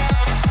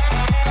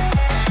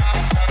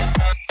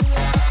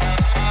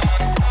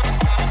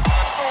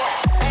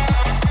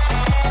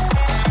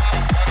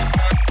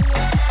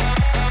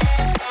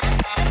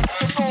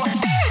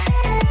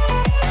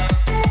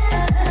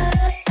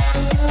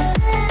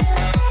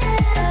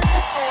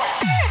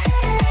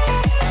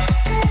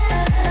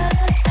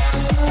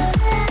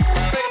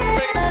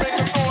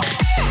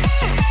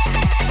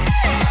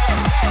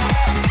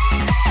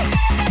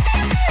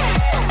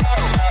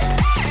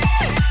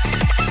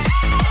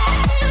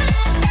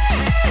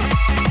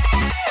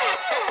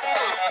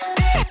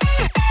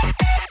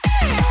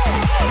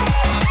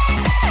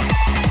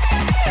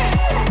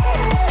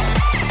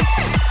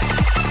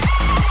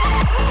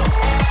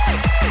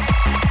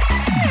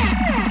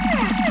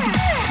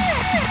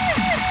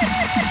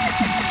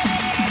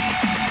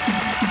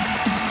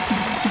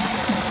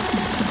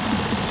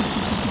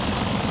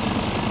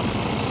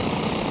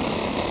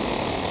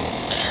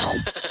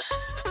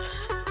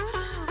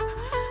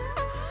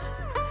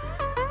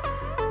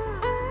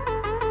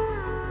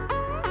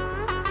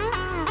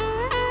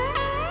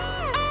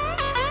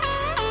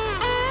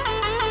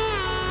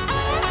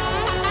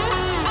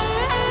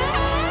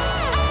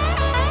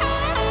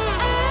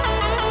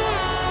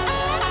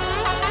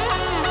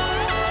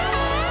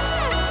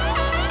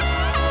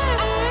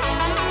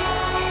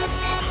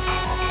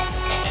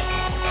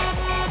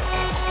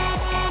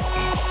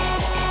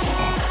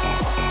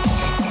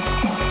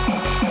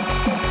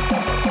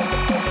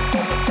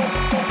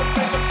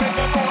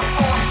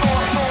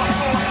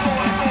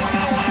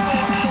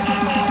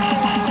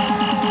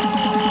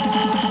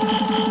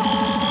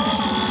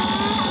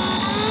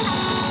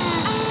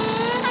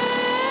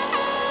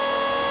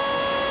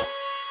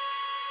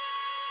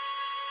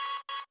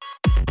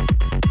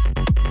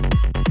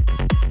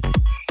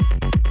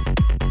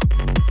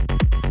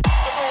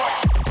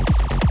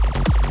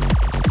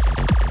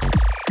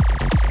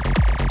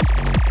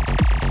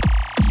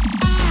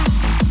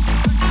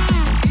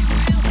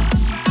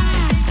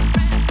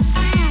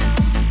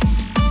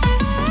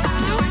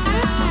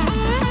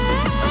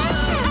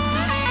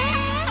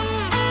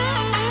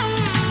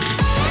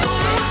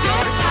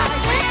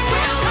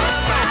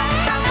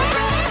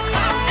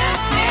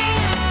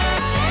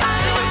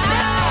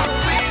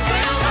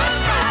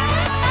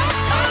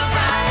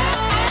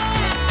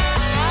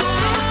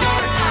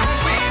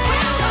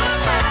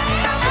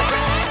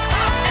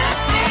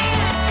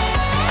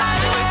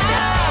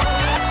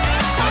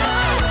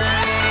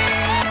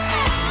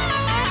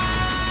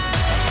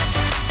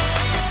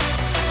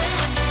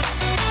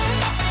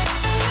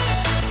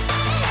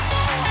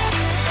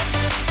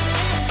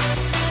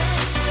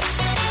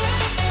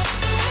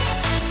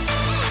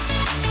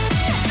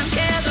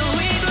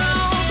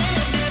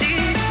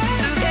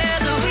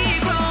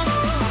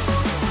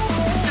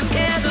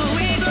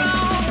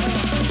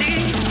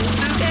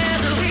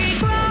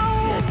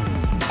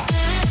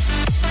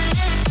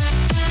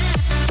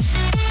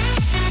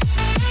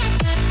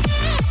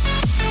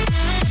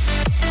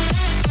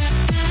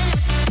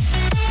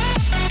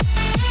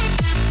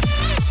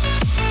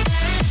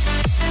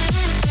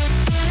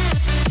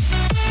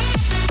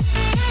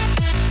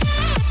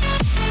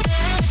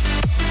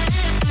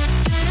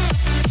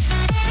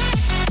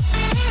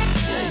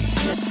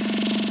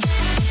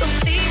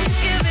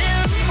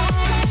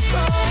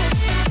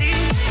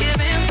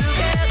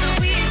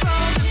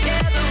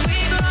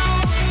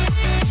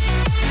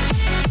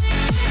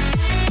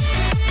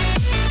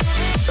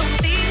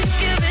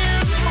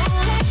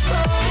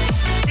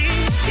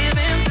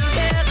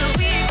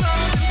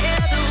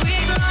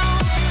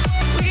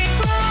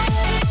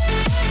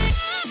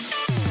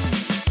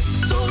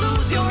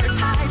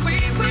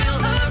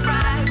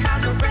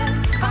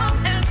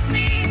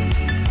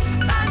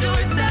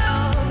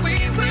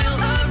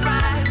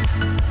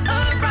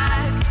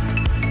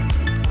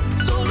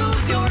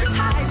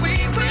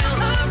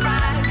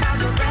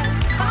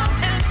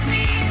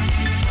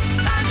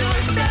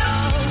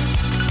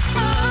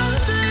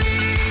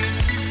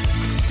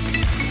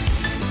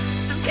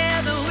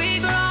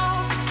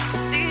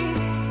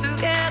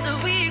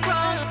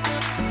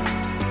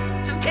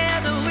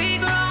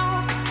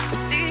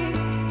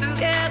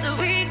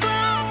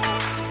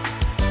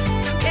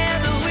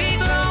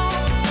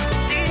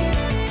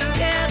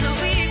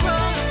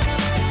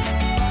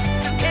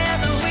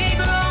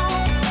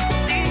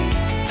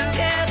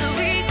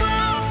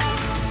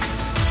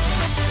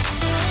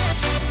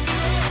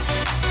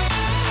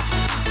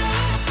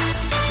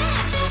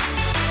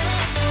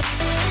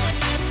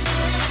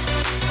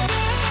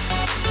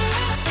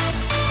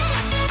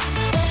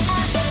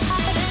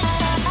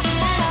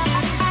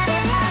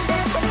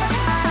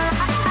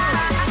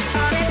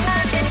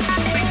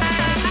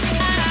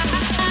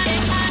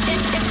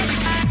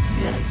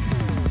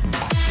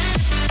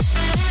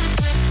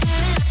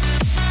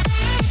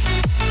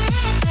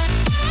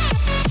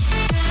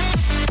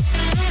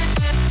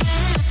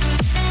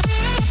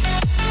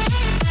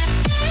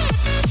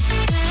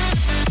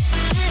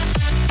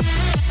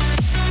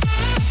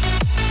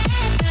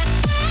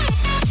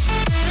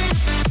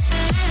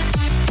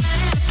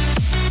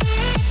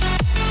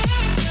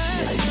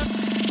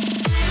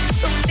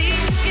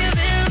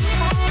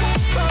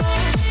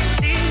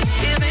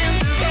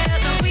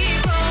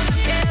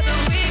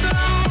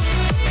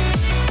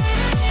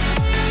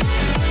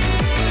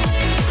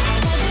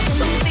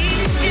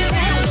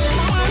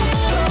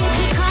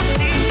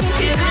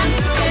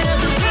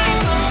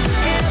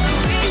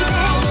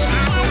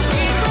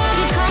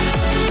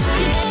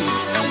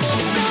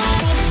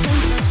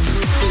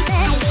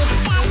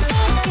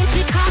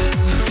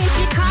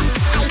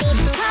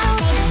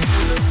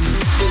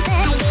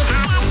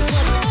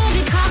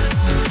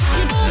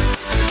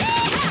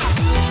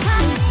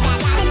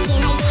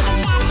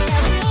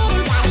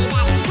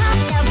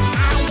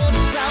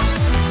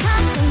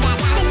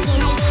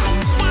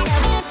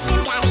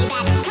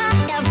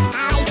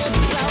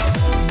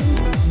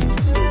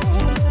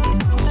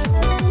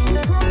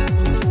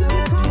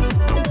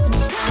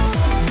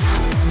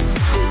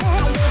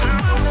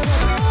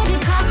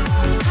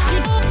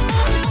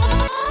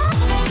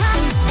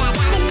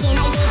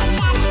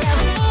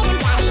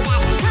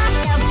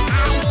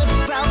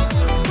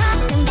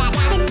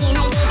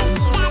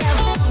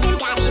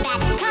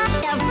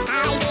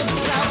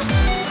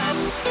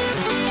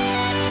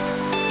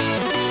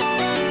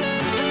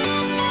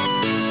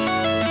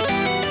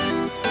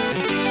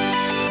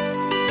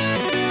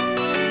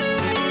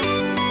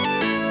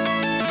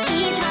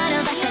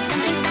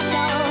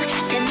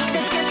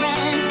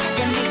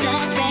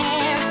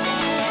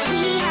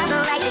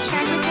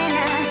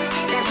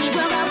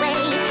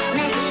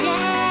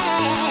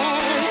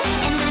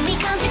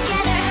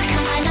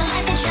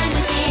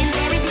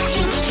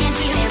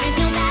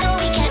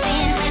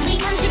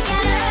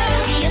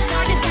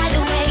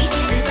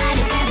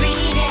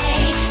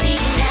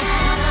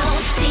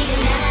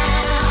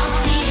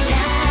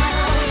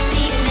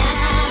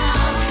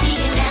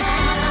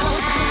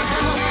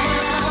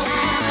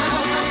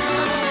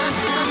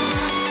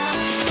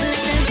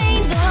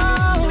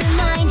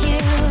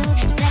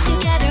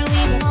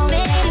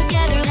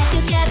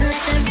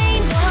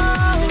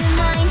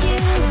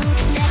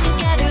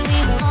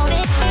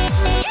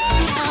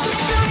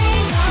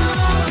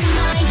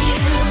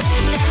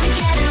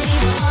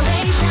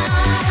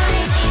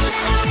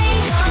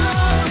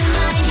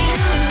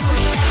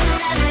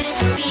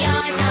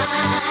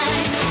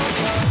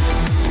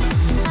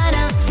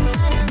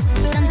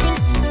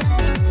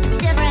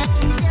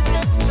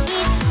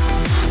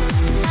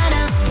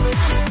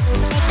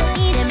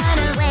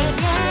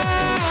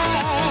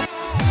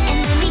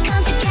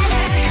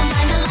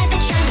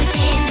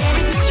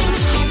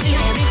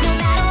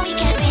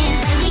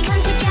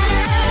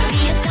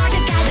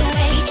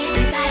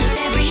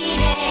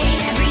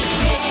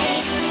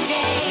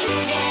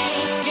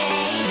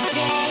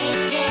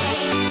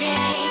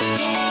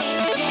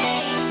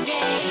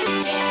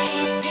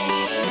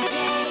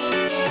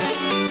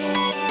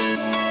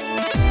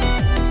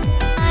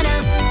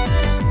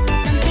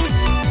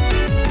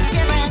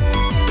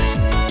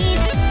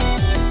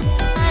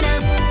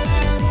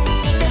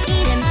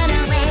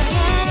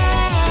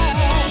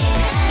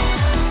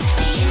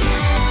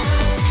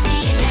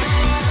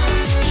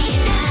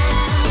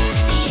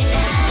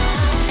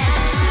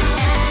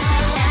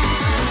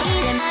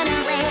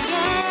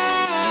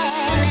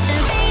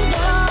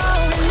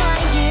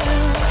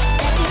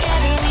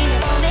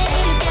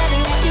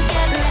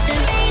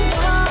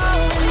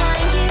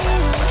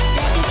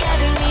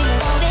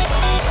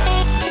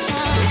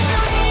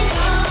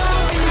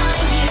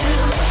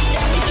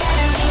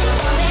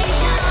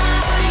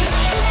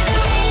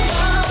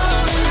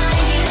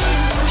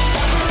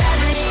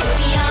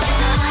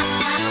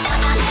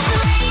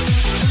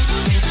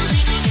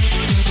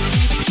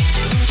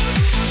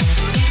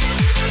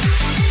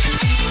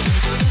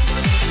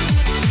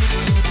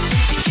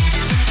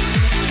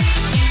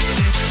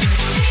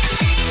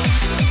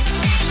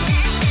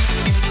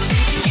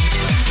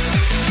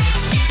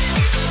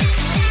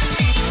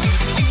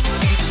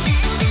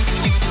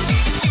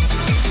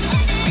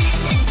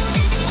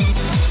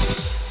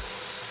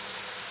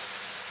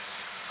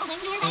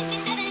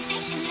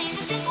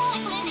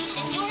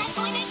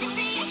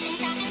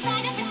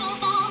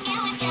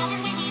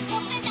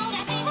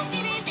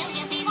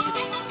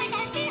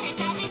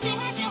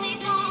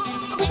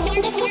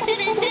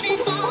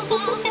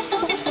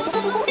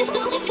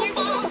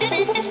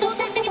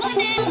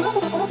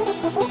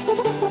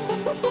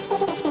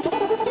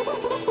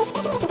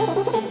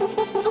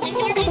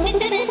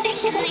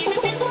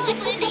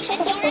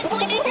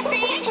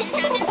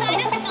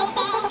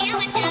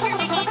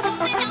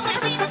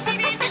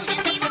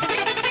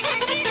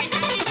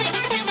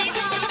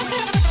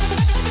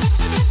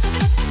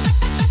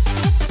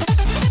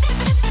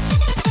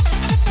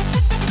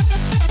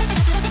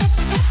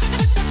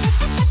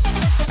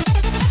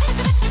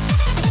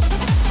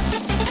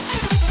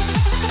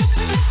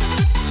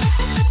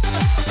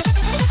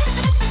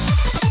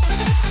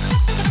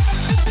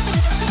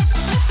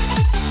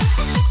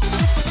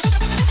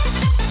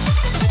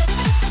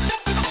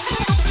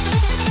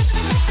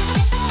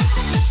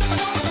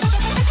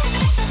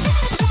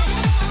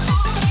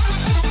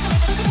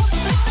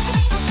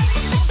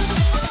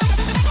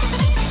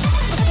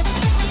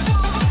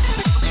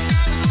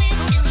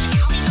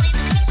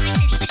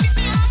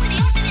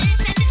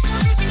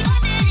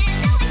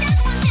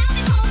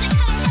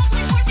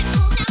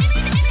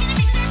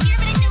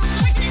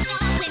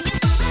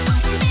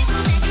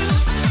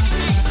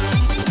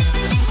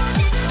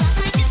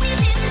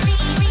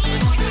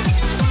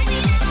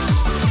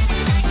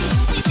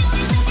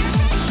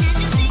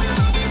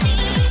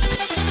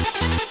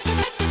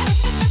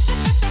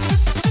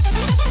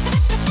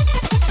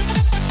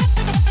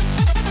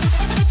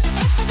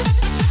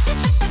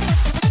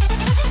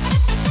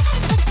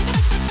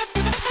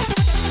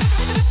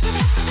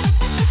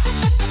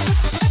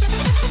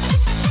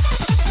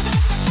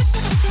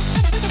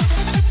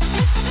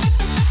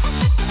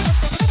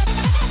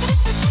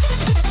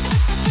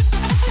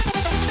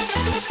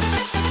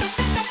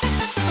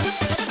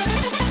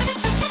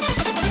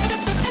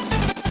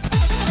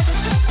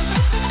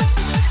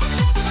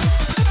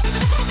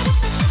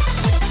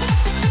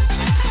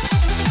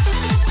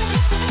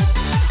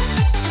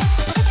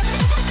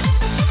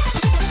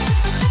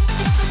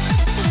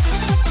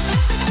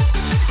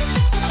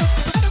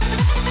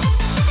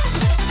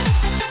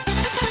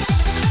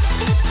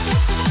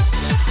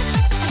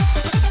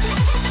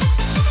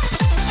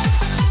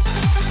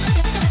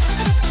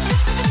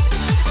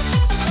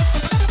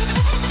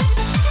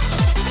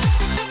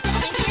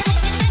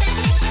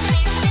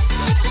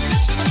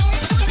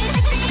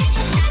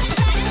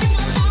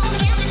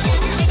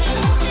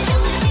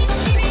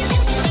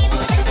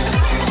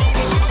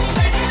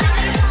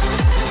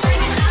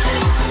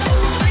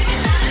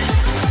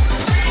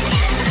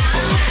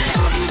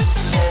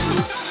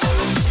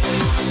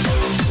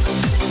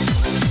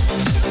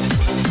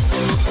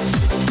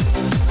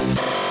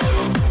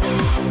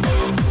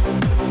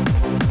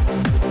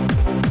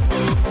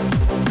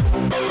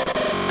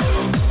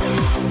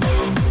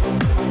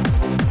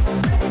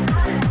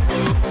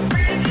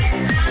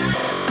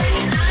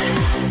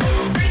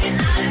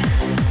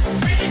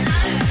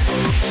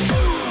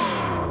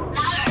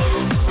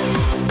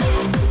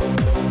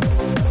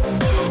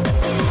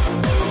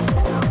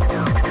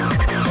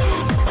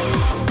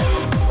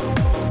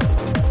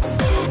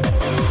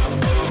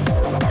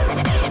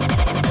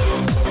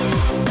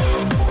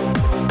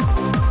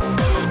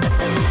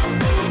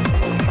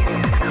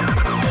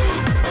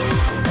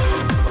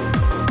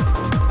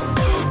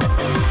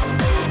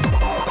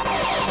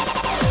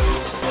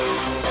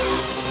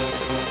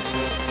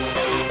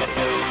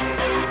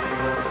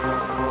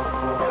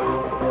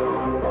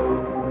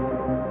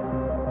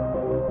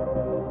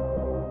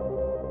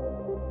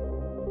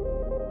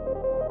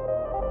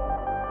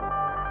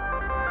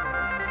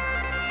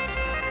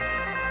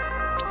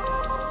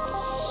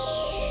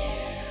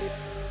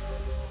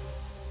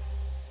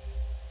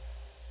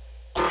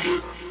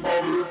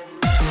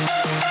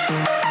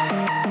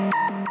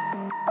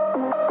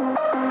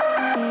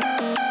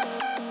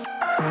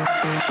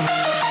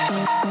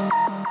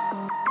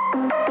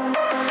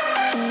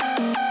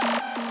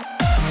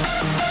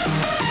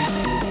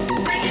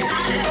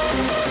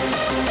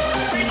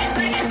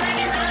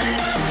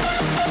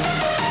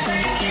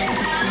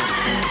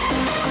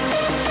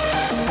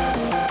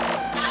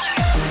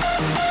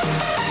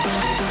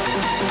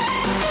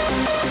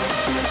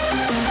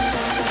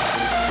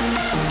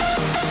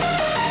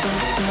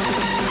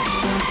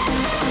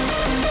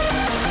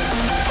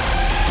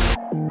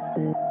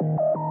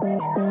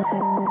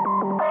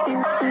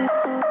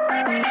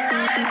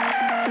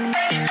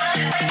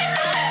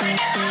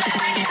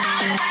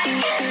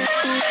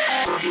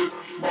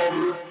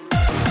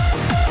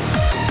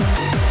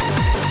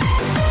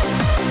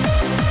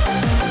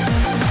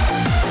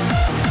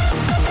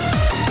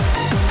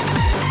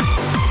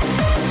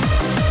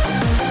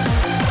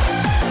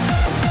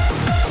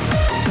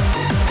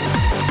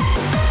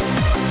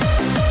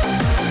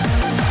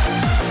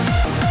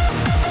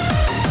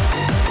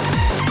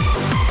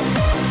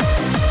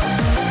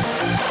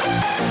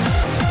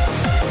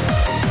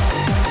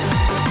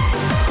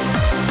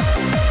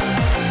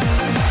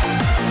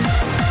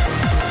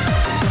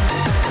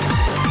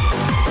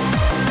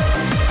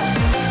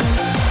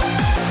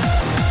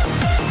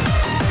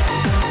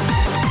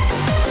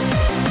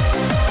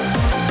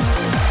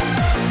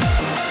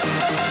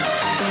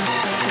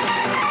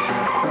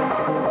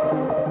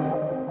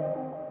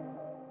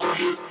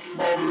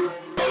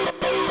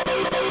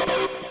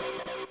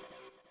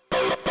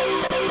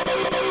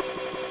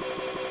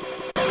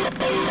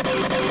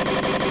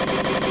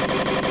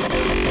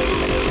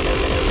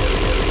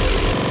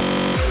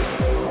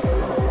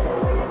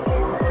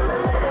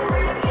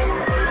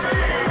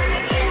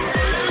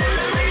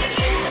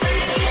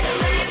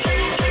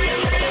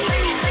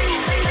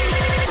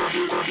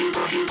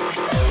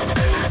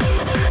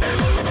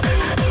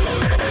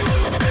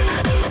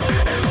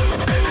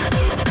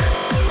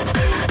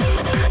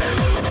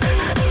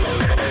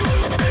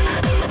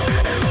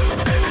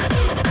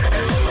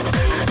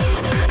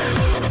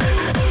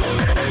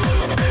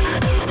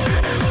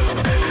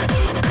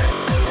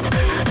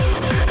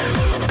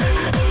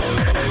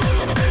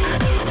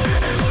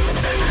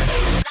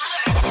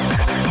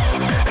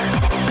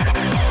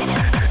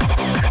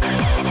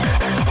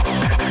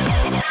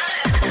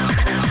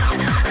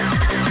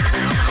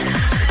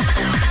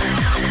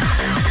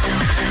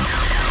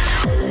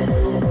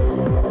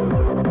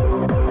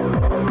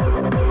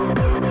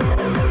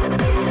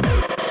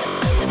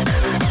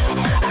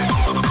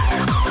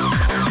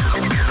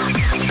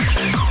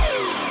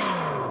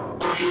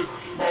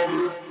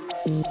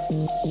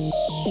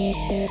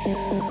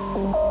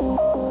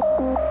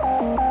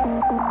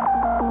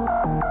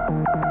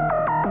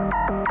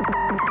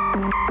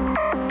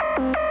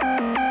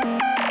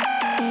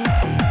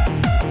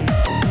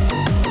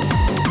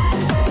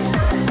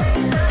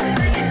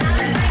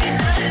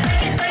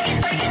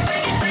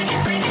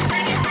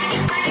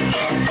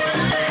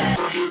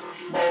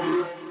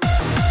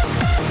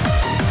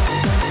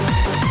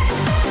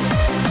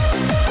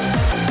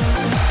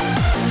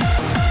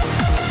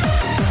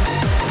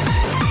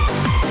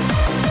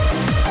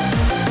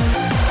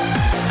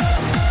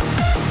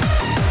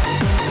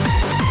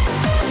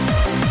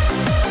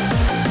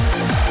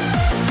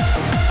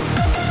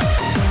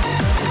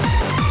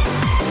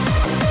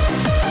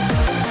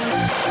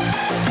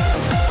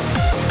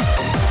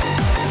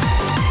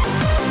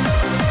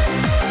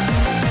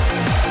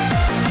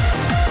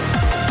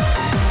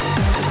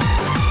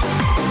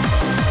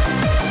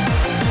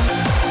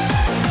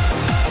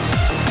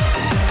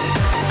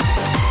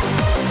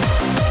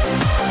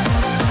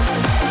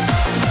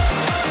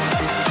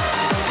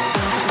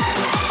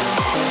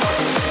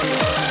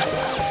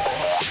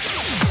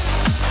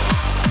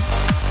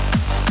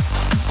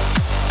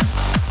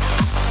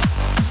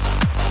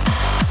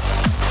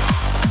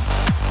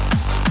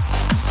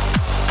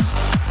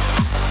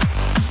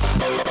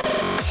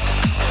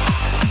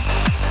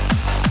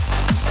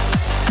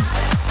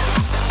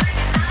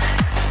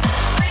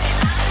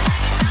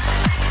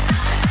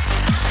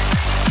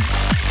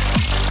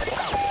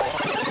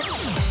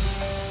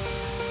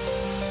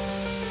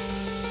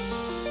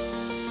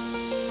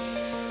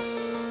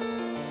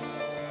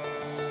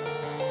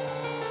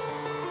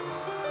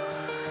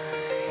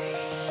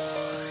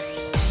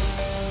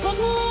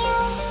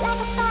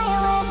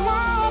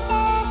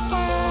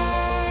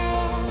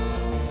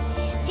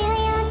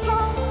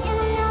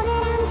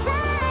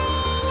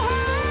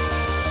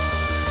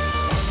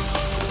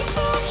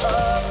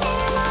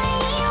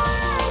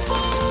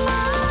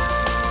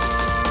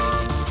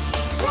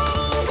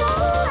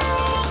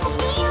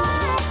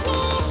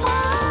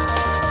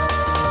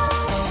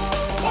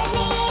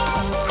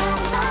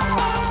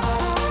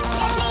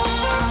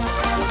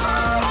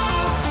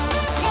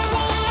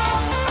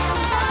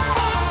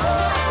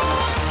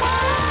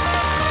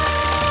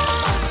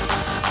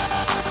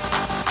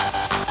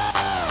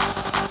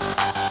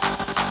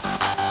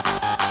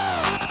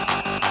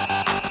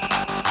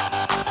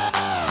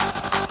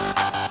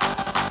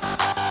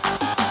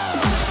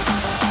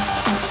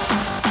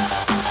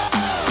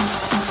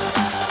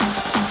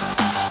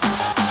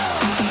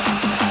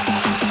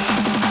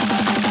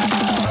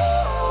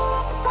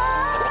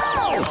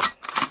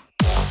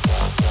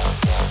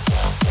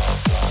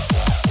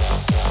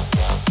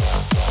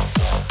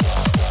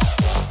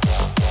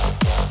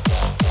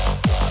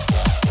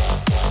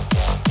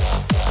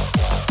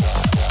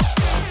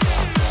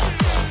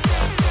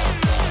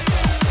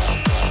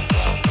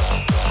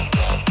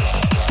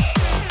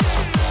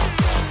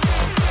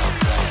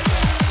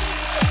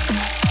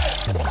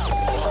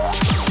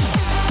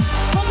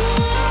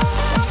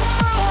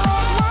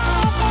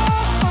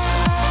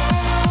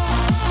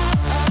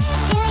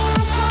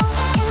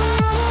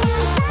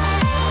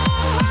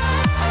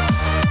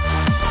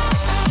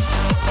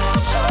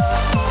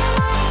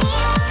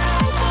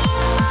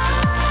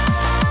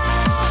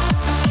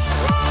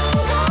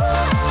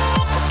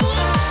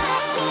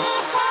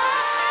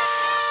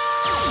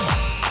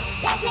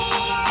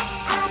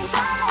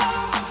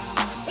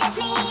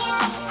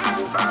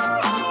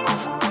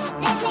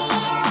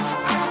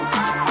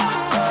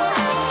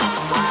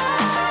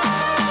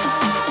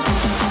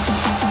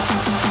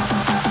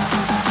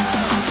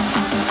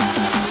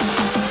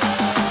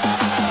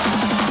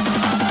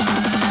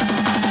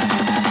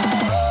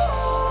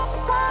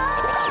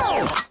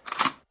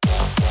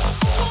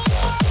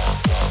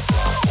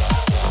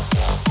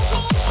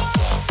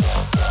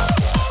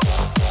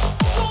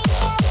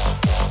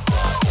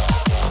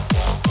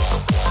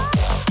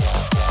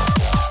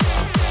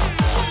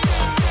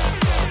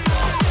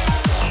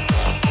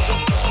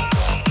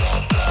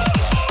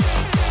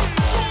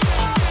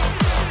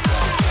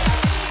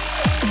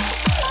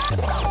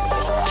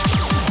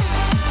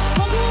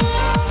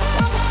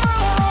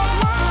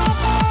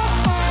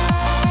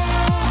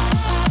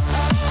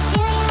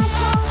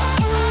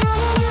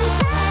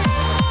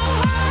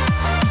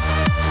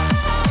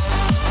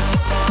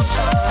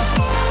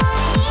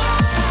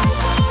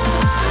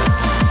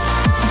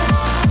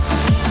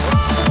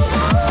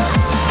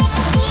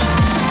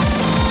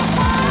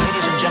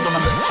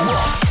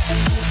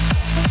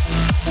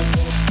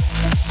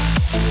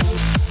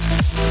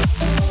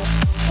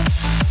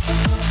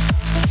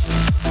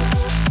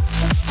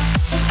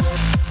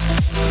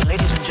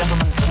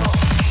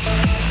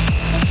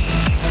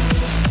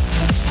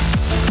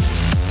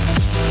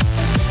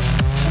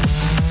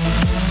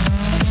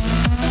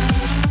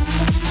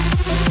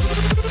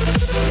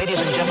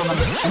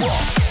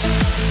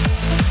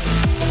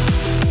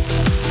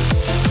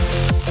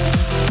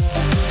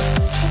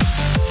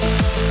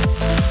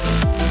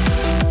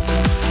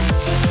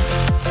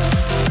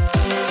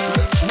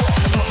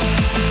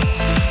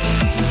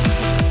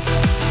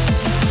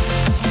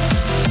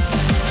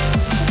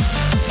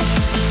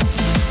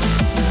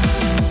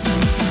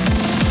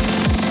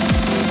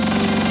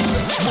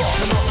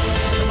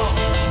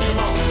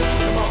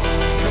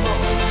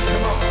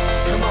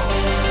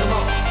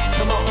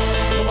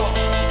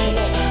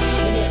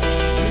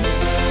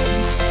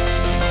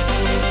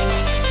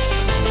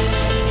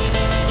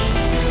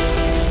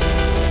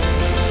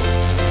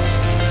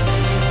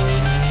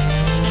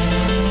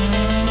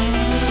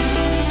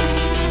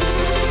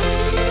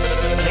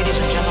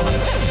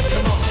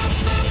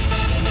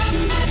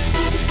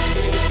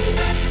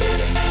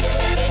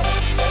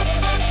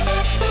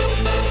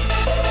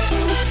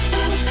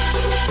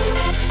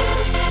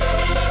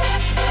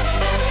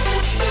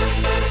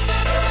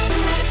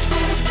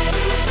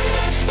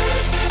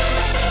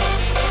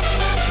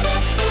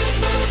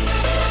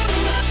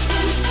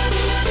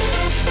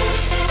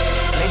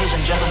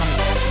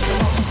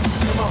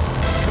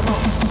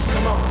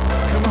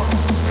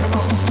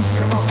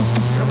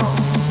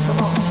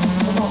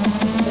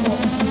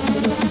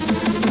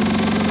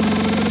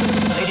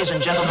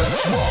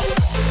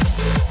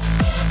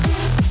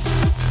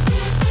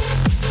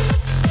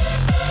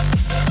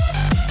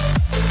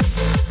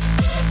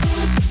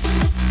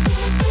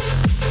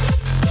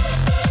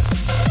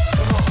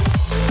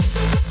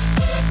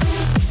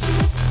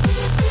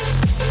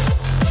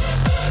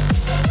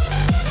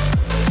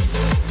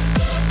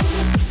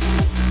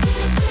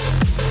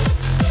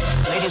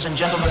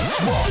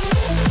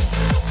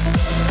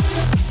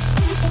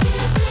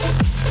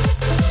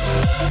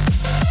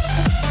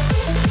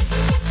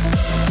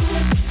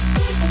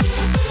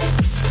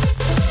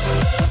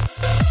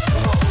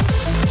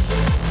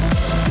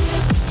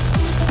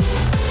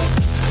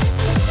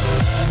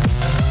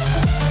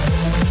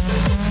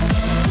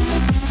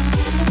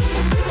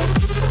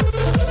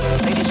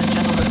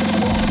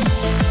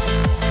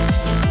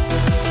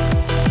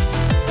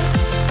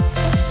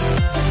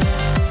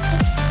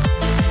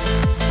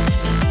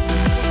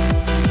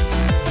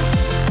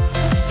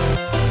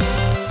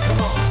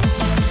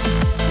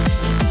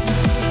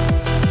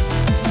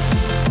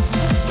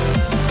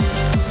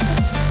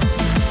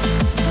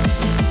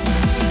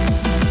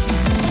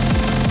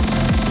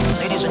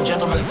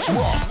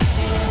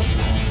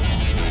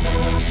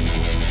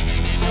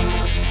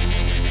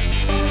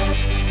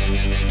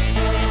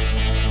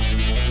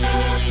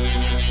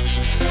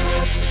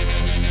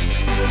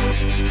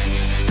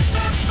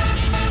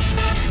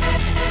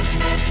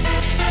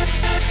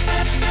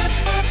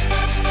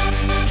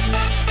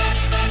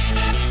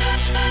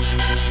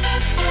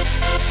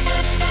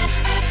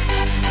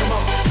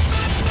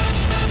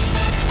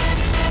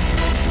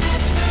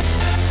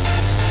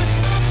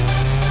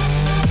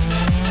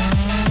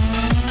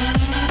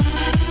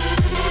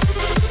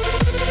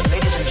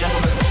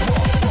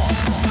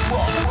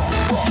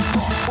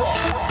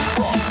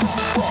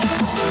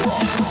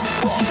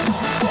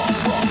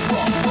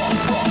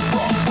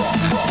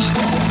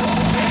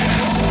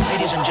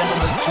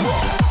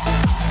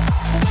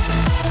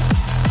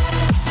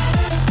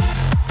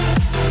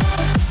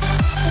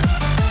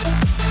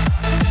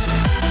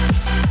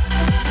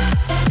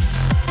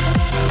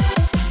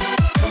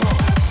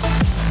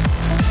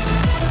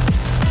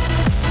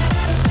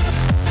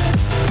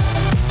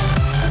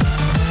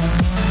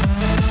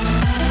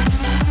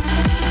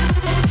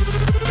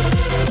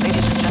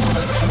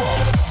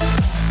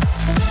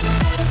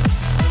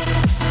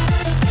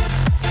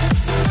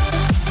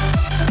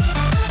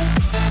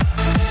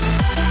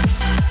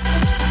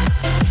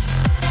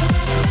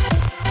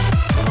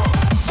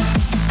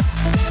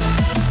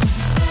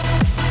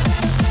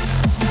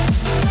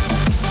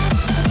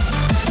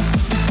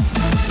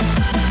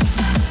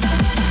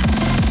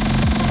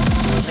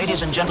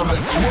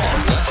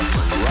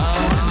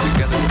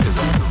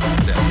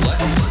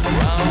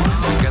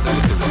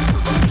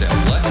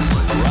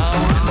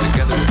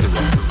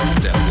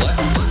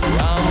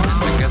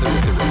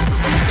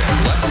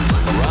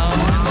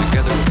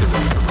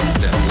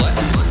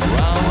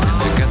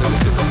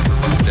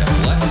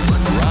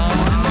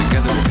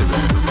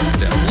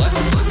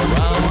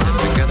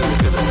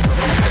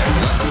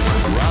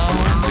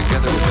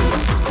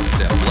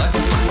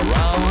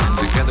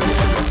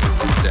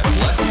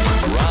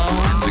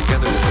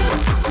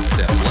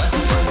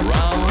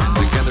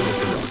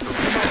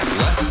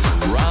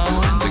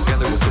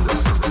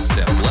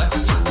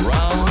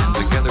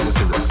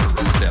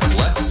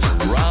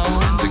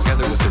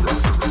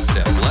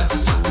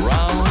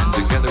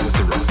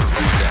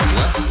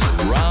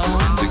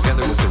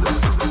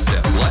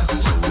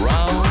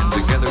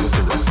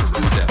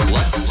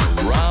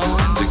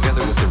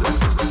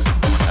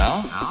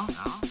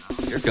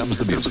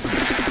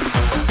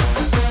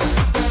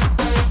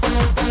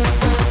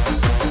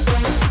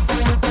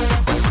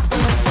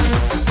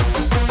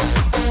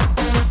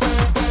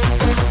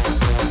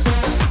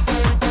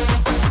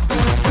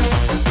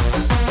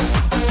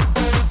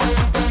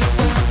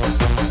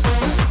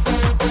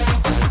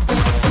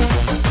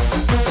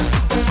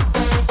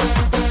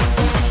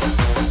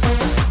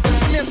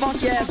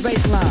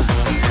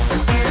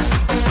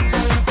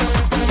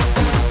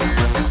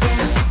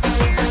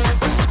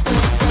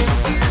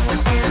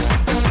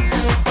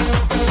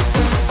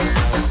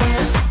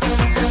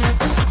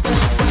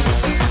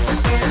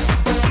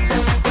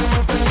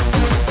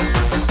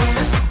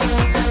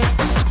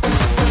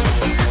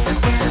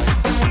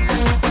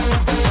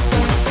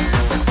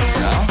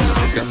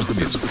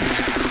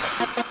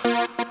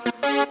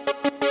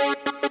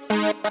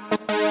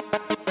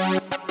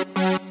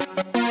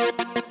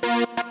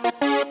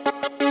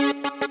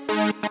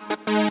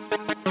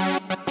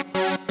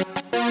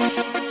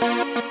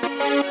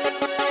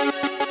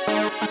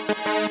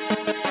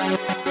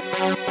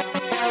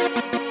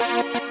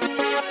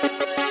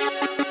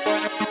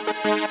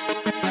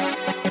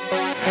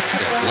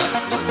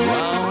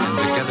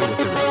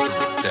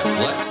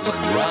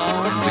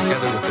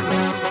 together with the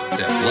right.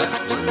 Step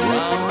left and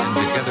round and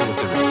together with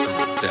the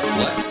right. Step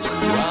left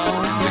and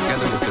round and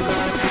together with the right.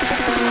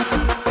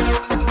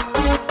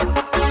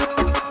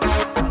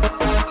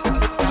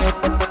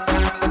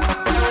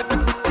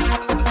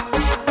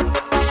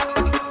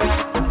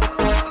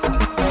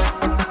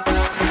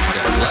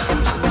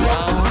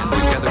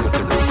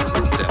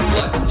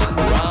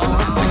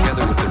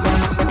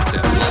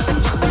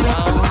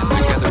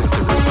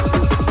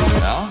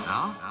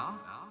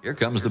 Here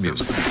comes the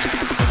music.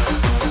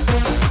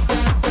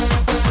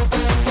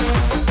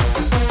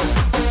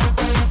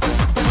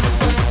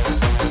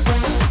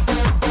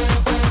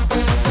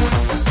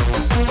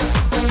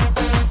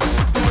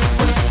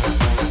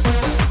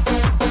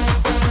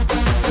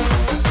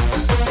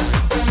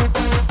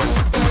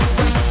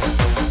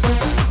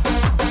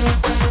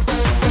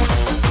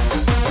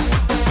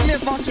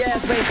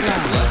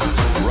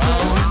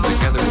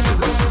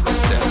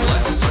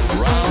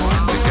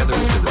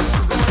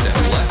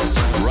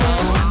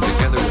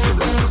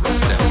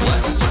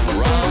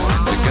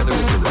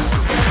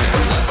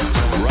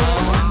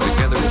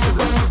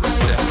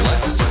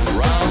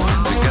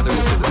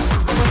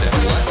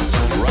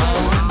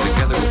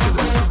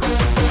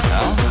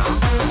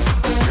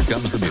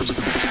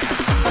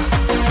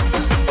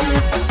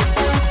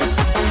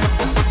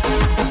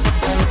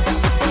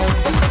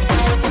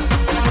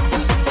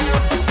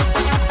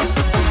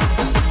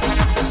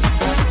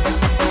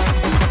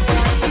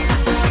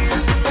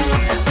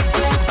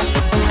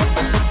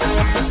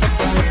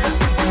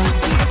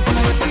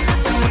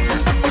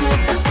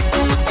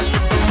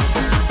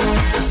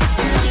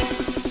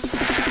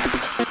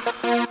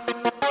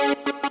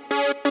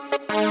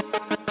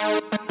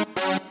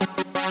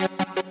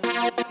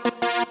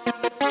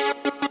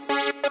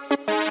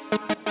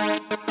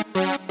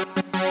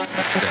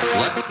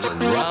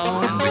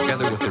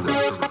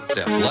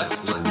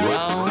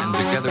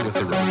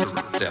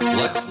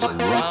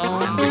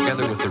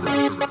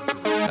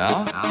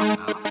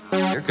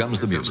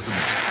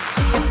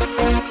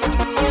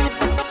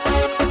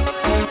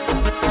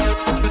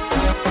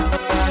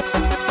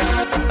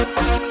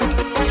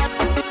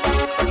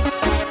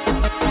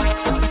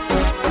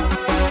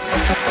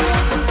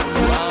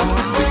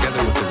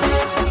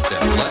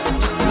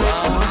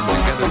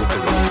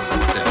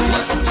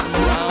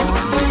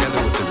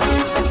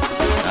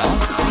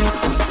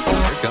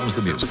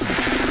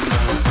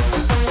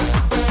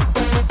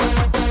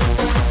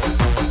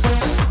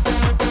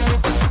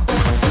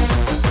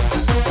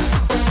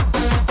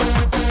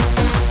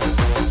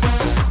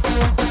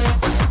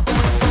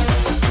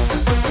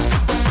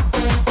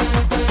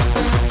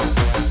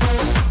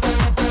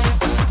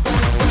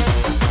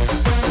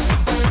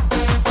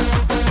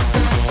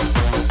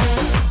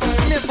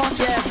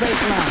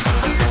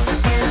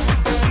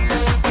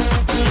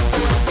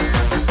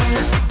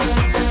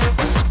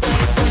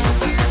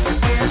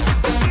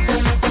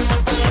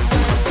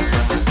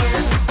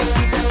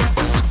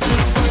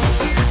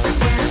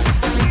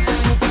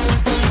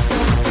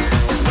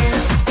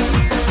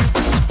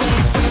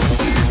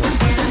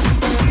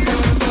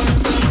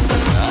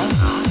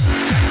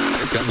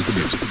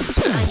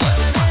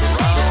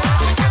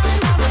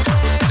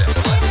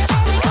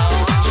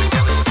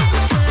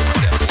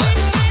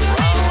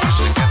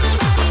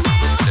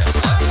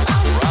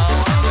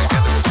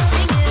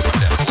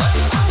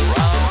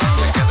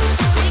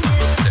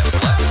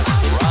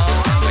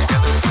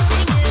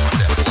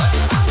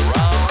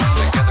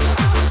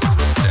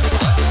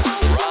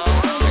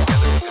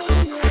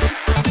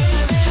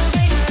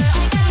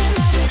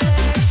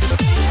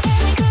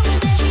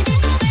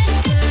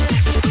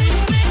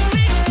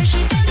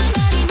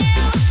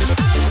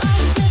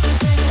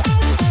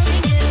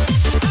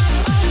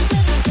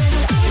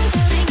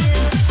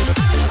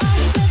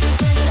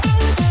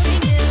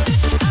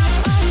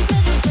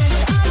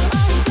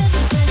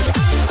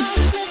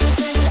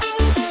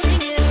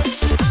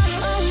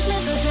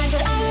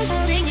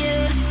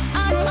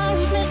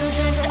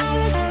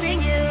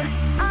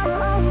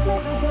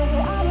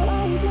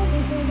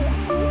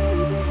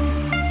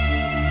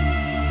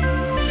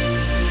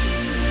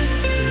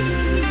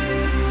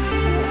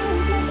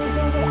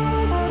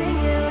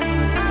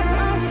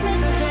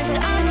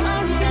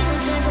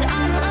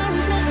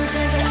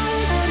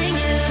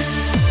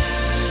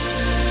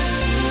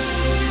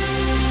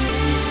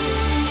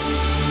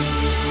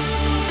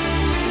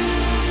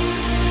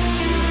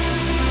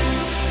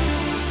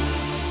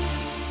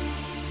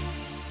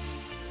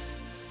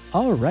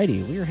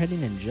 Alrighty, we are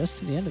heading in just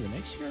to the end of the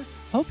mix here.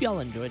 Hope y'all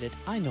enjoyed it.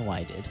 I know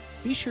I did.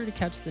 Be sure to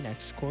catch the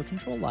next Core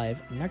Control Live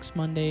next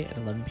Monday at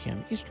 11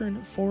 p.m.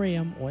 Eastern, 4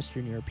 a.m.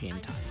 Western European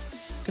time.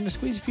 Gonna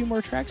squeeze a few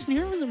more tracks in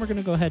here, and then we're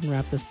gonna go ahead and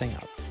wrap this thing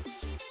up.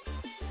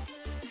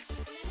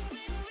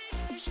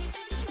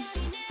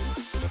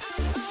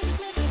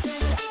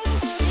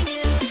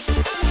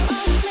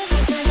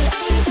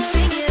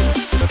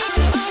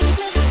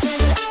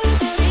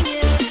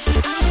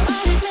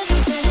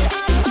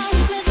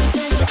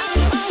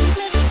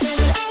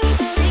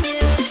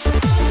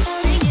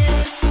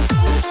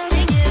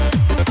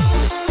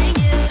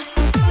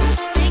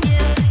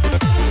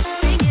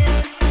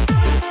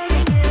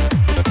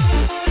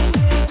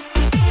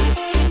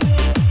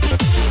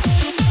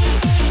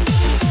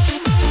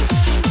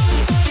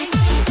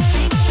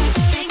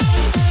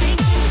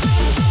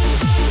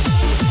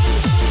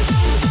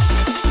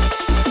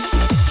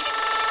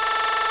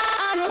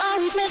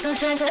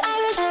 times that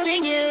I was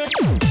holding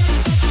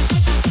you.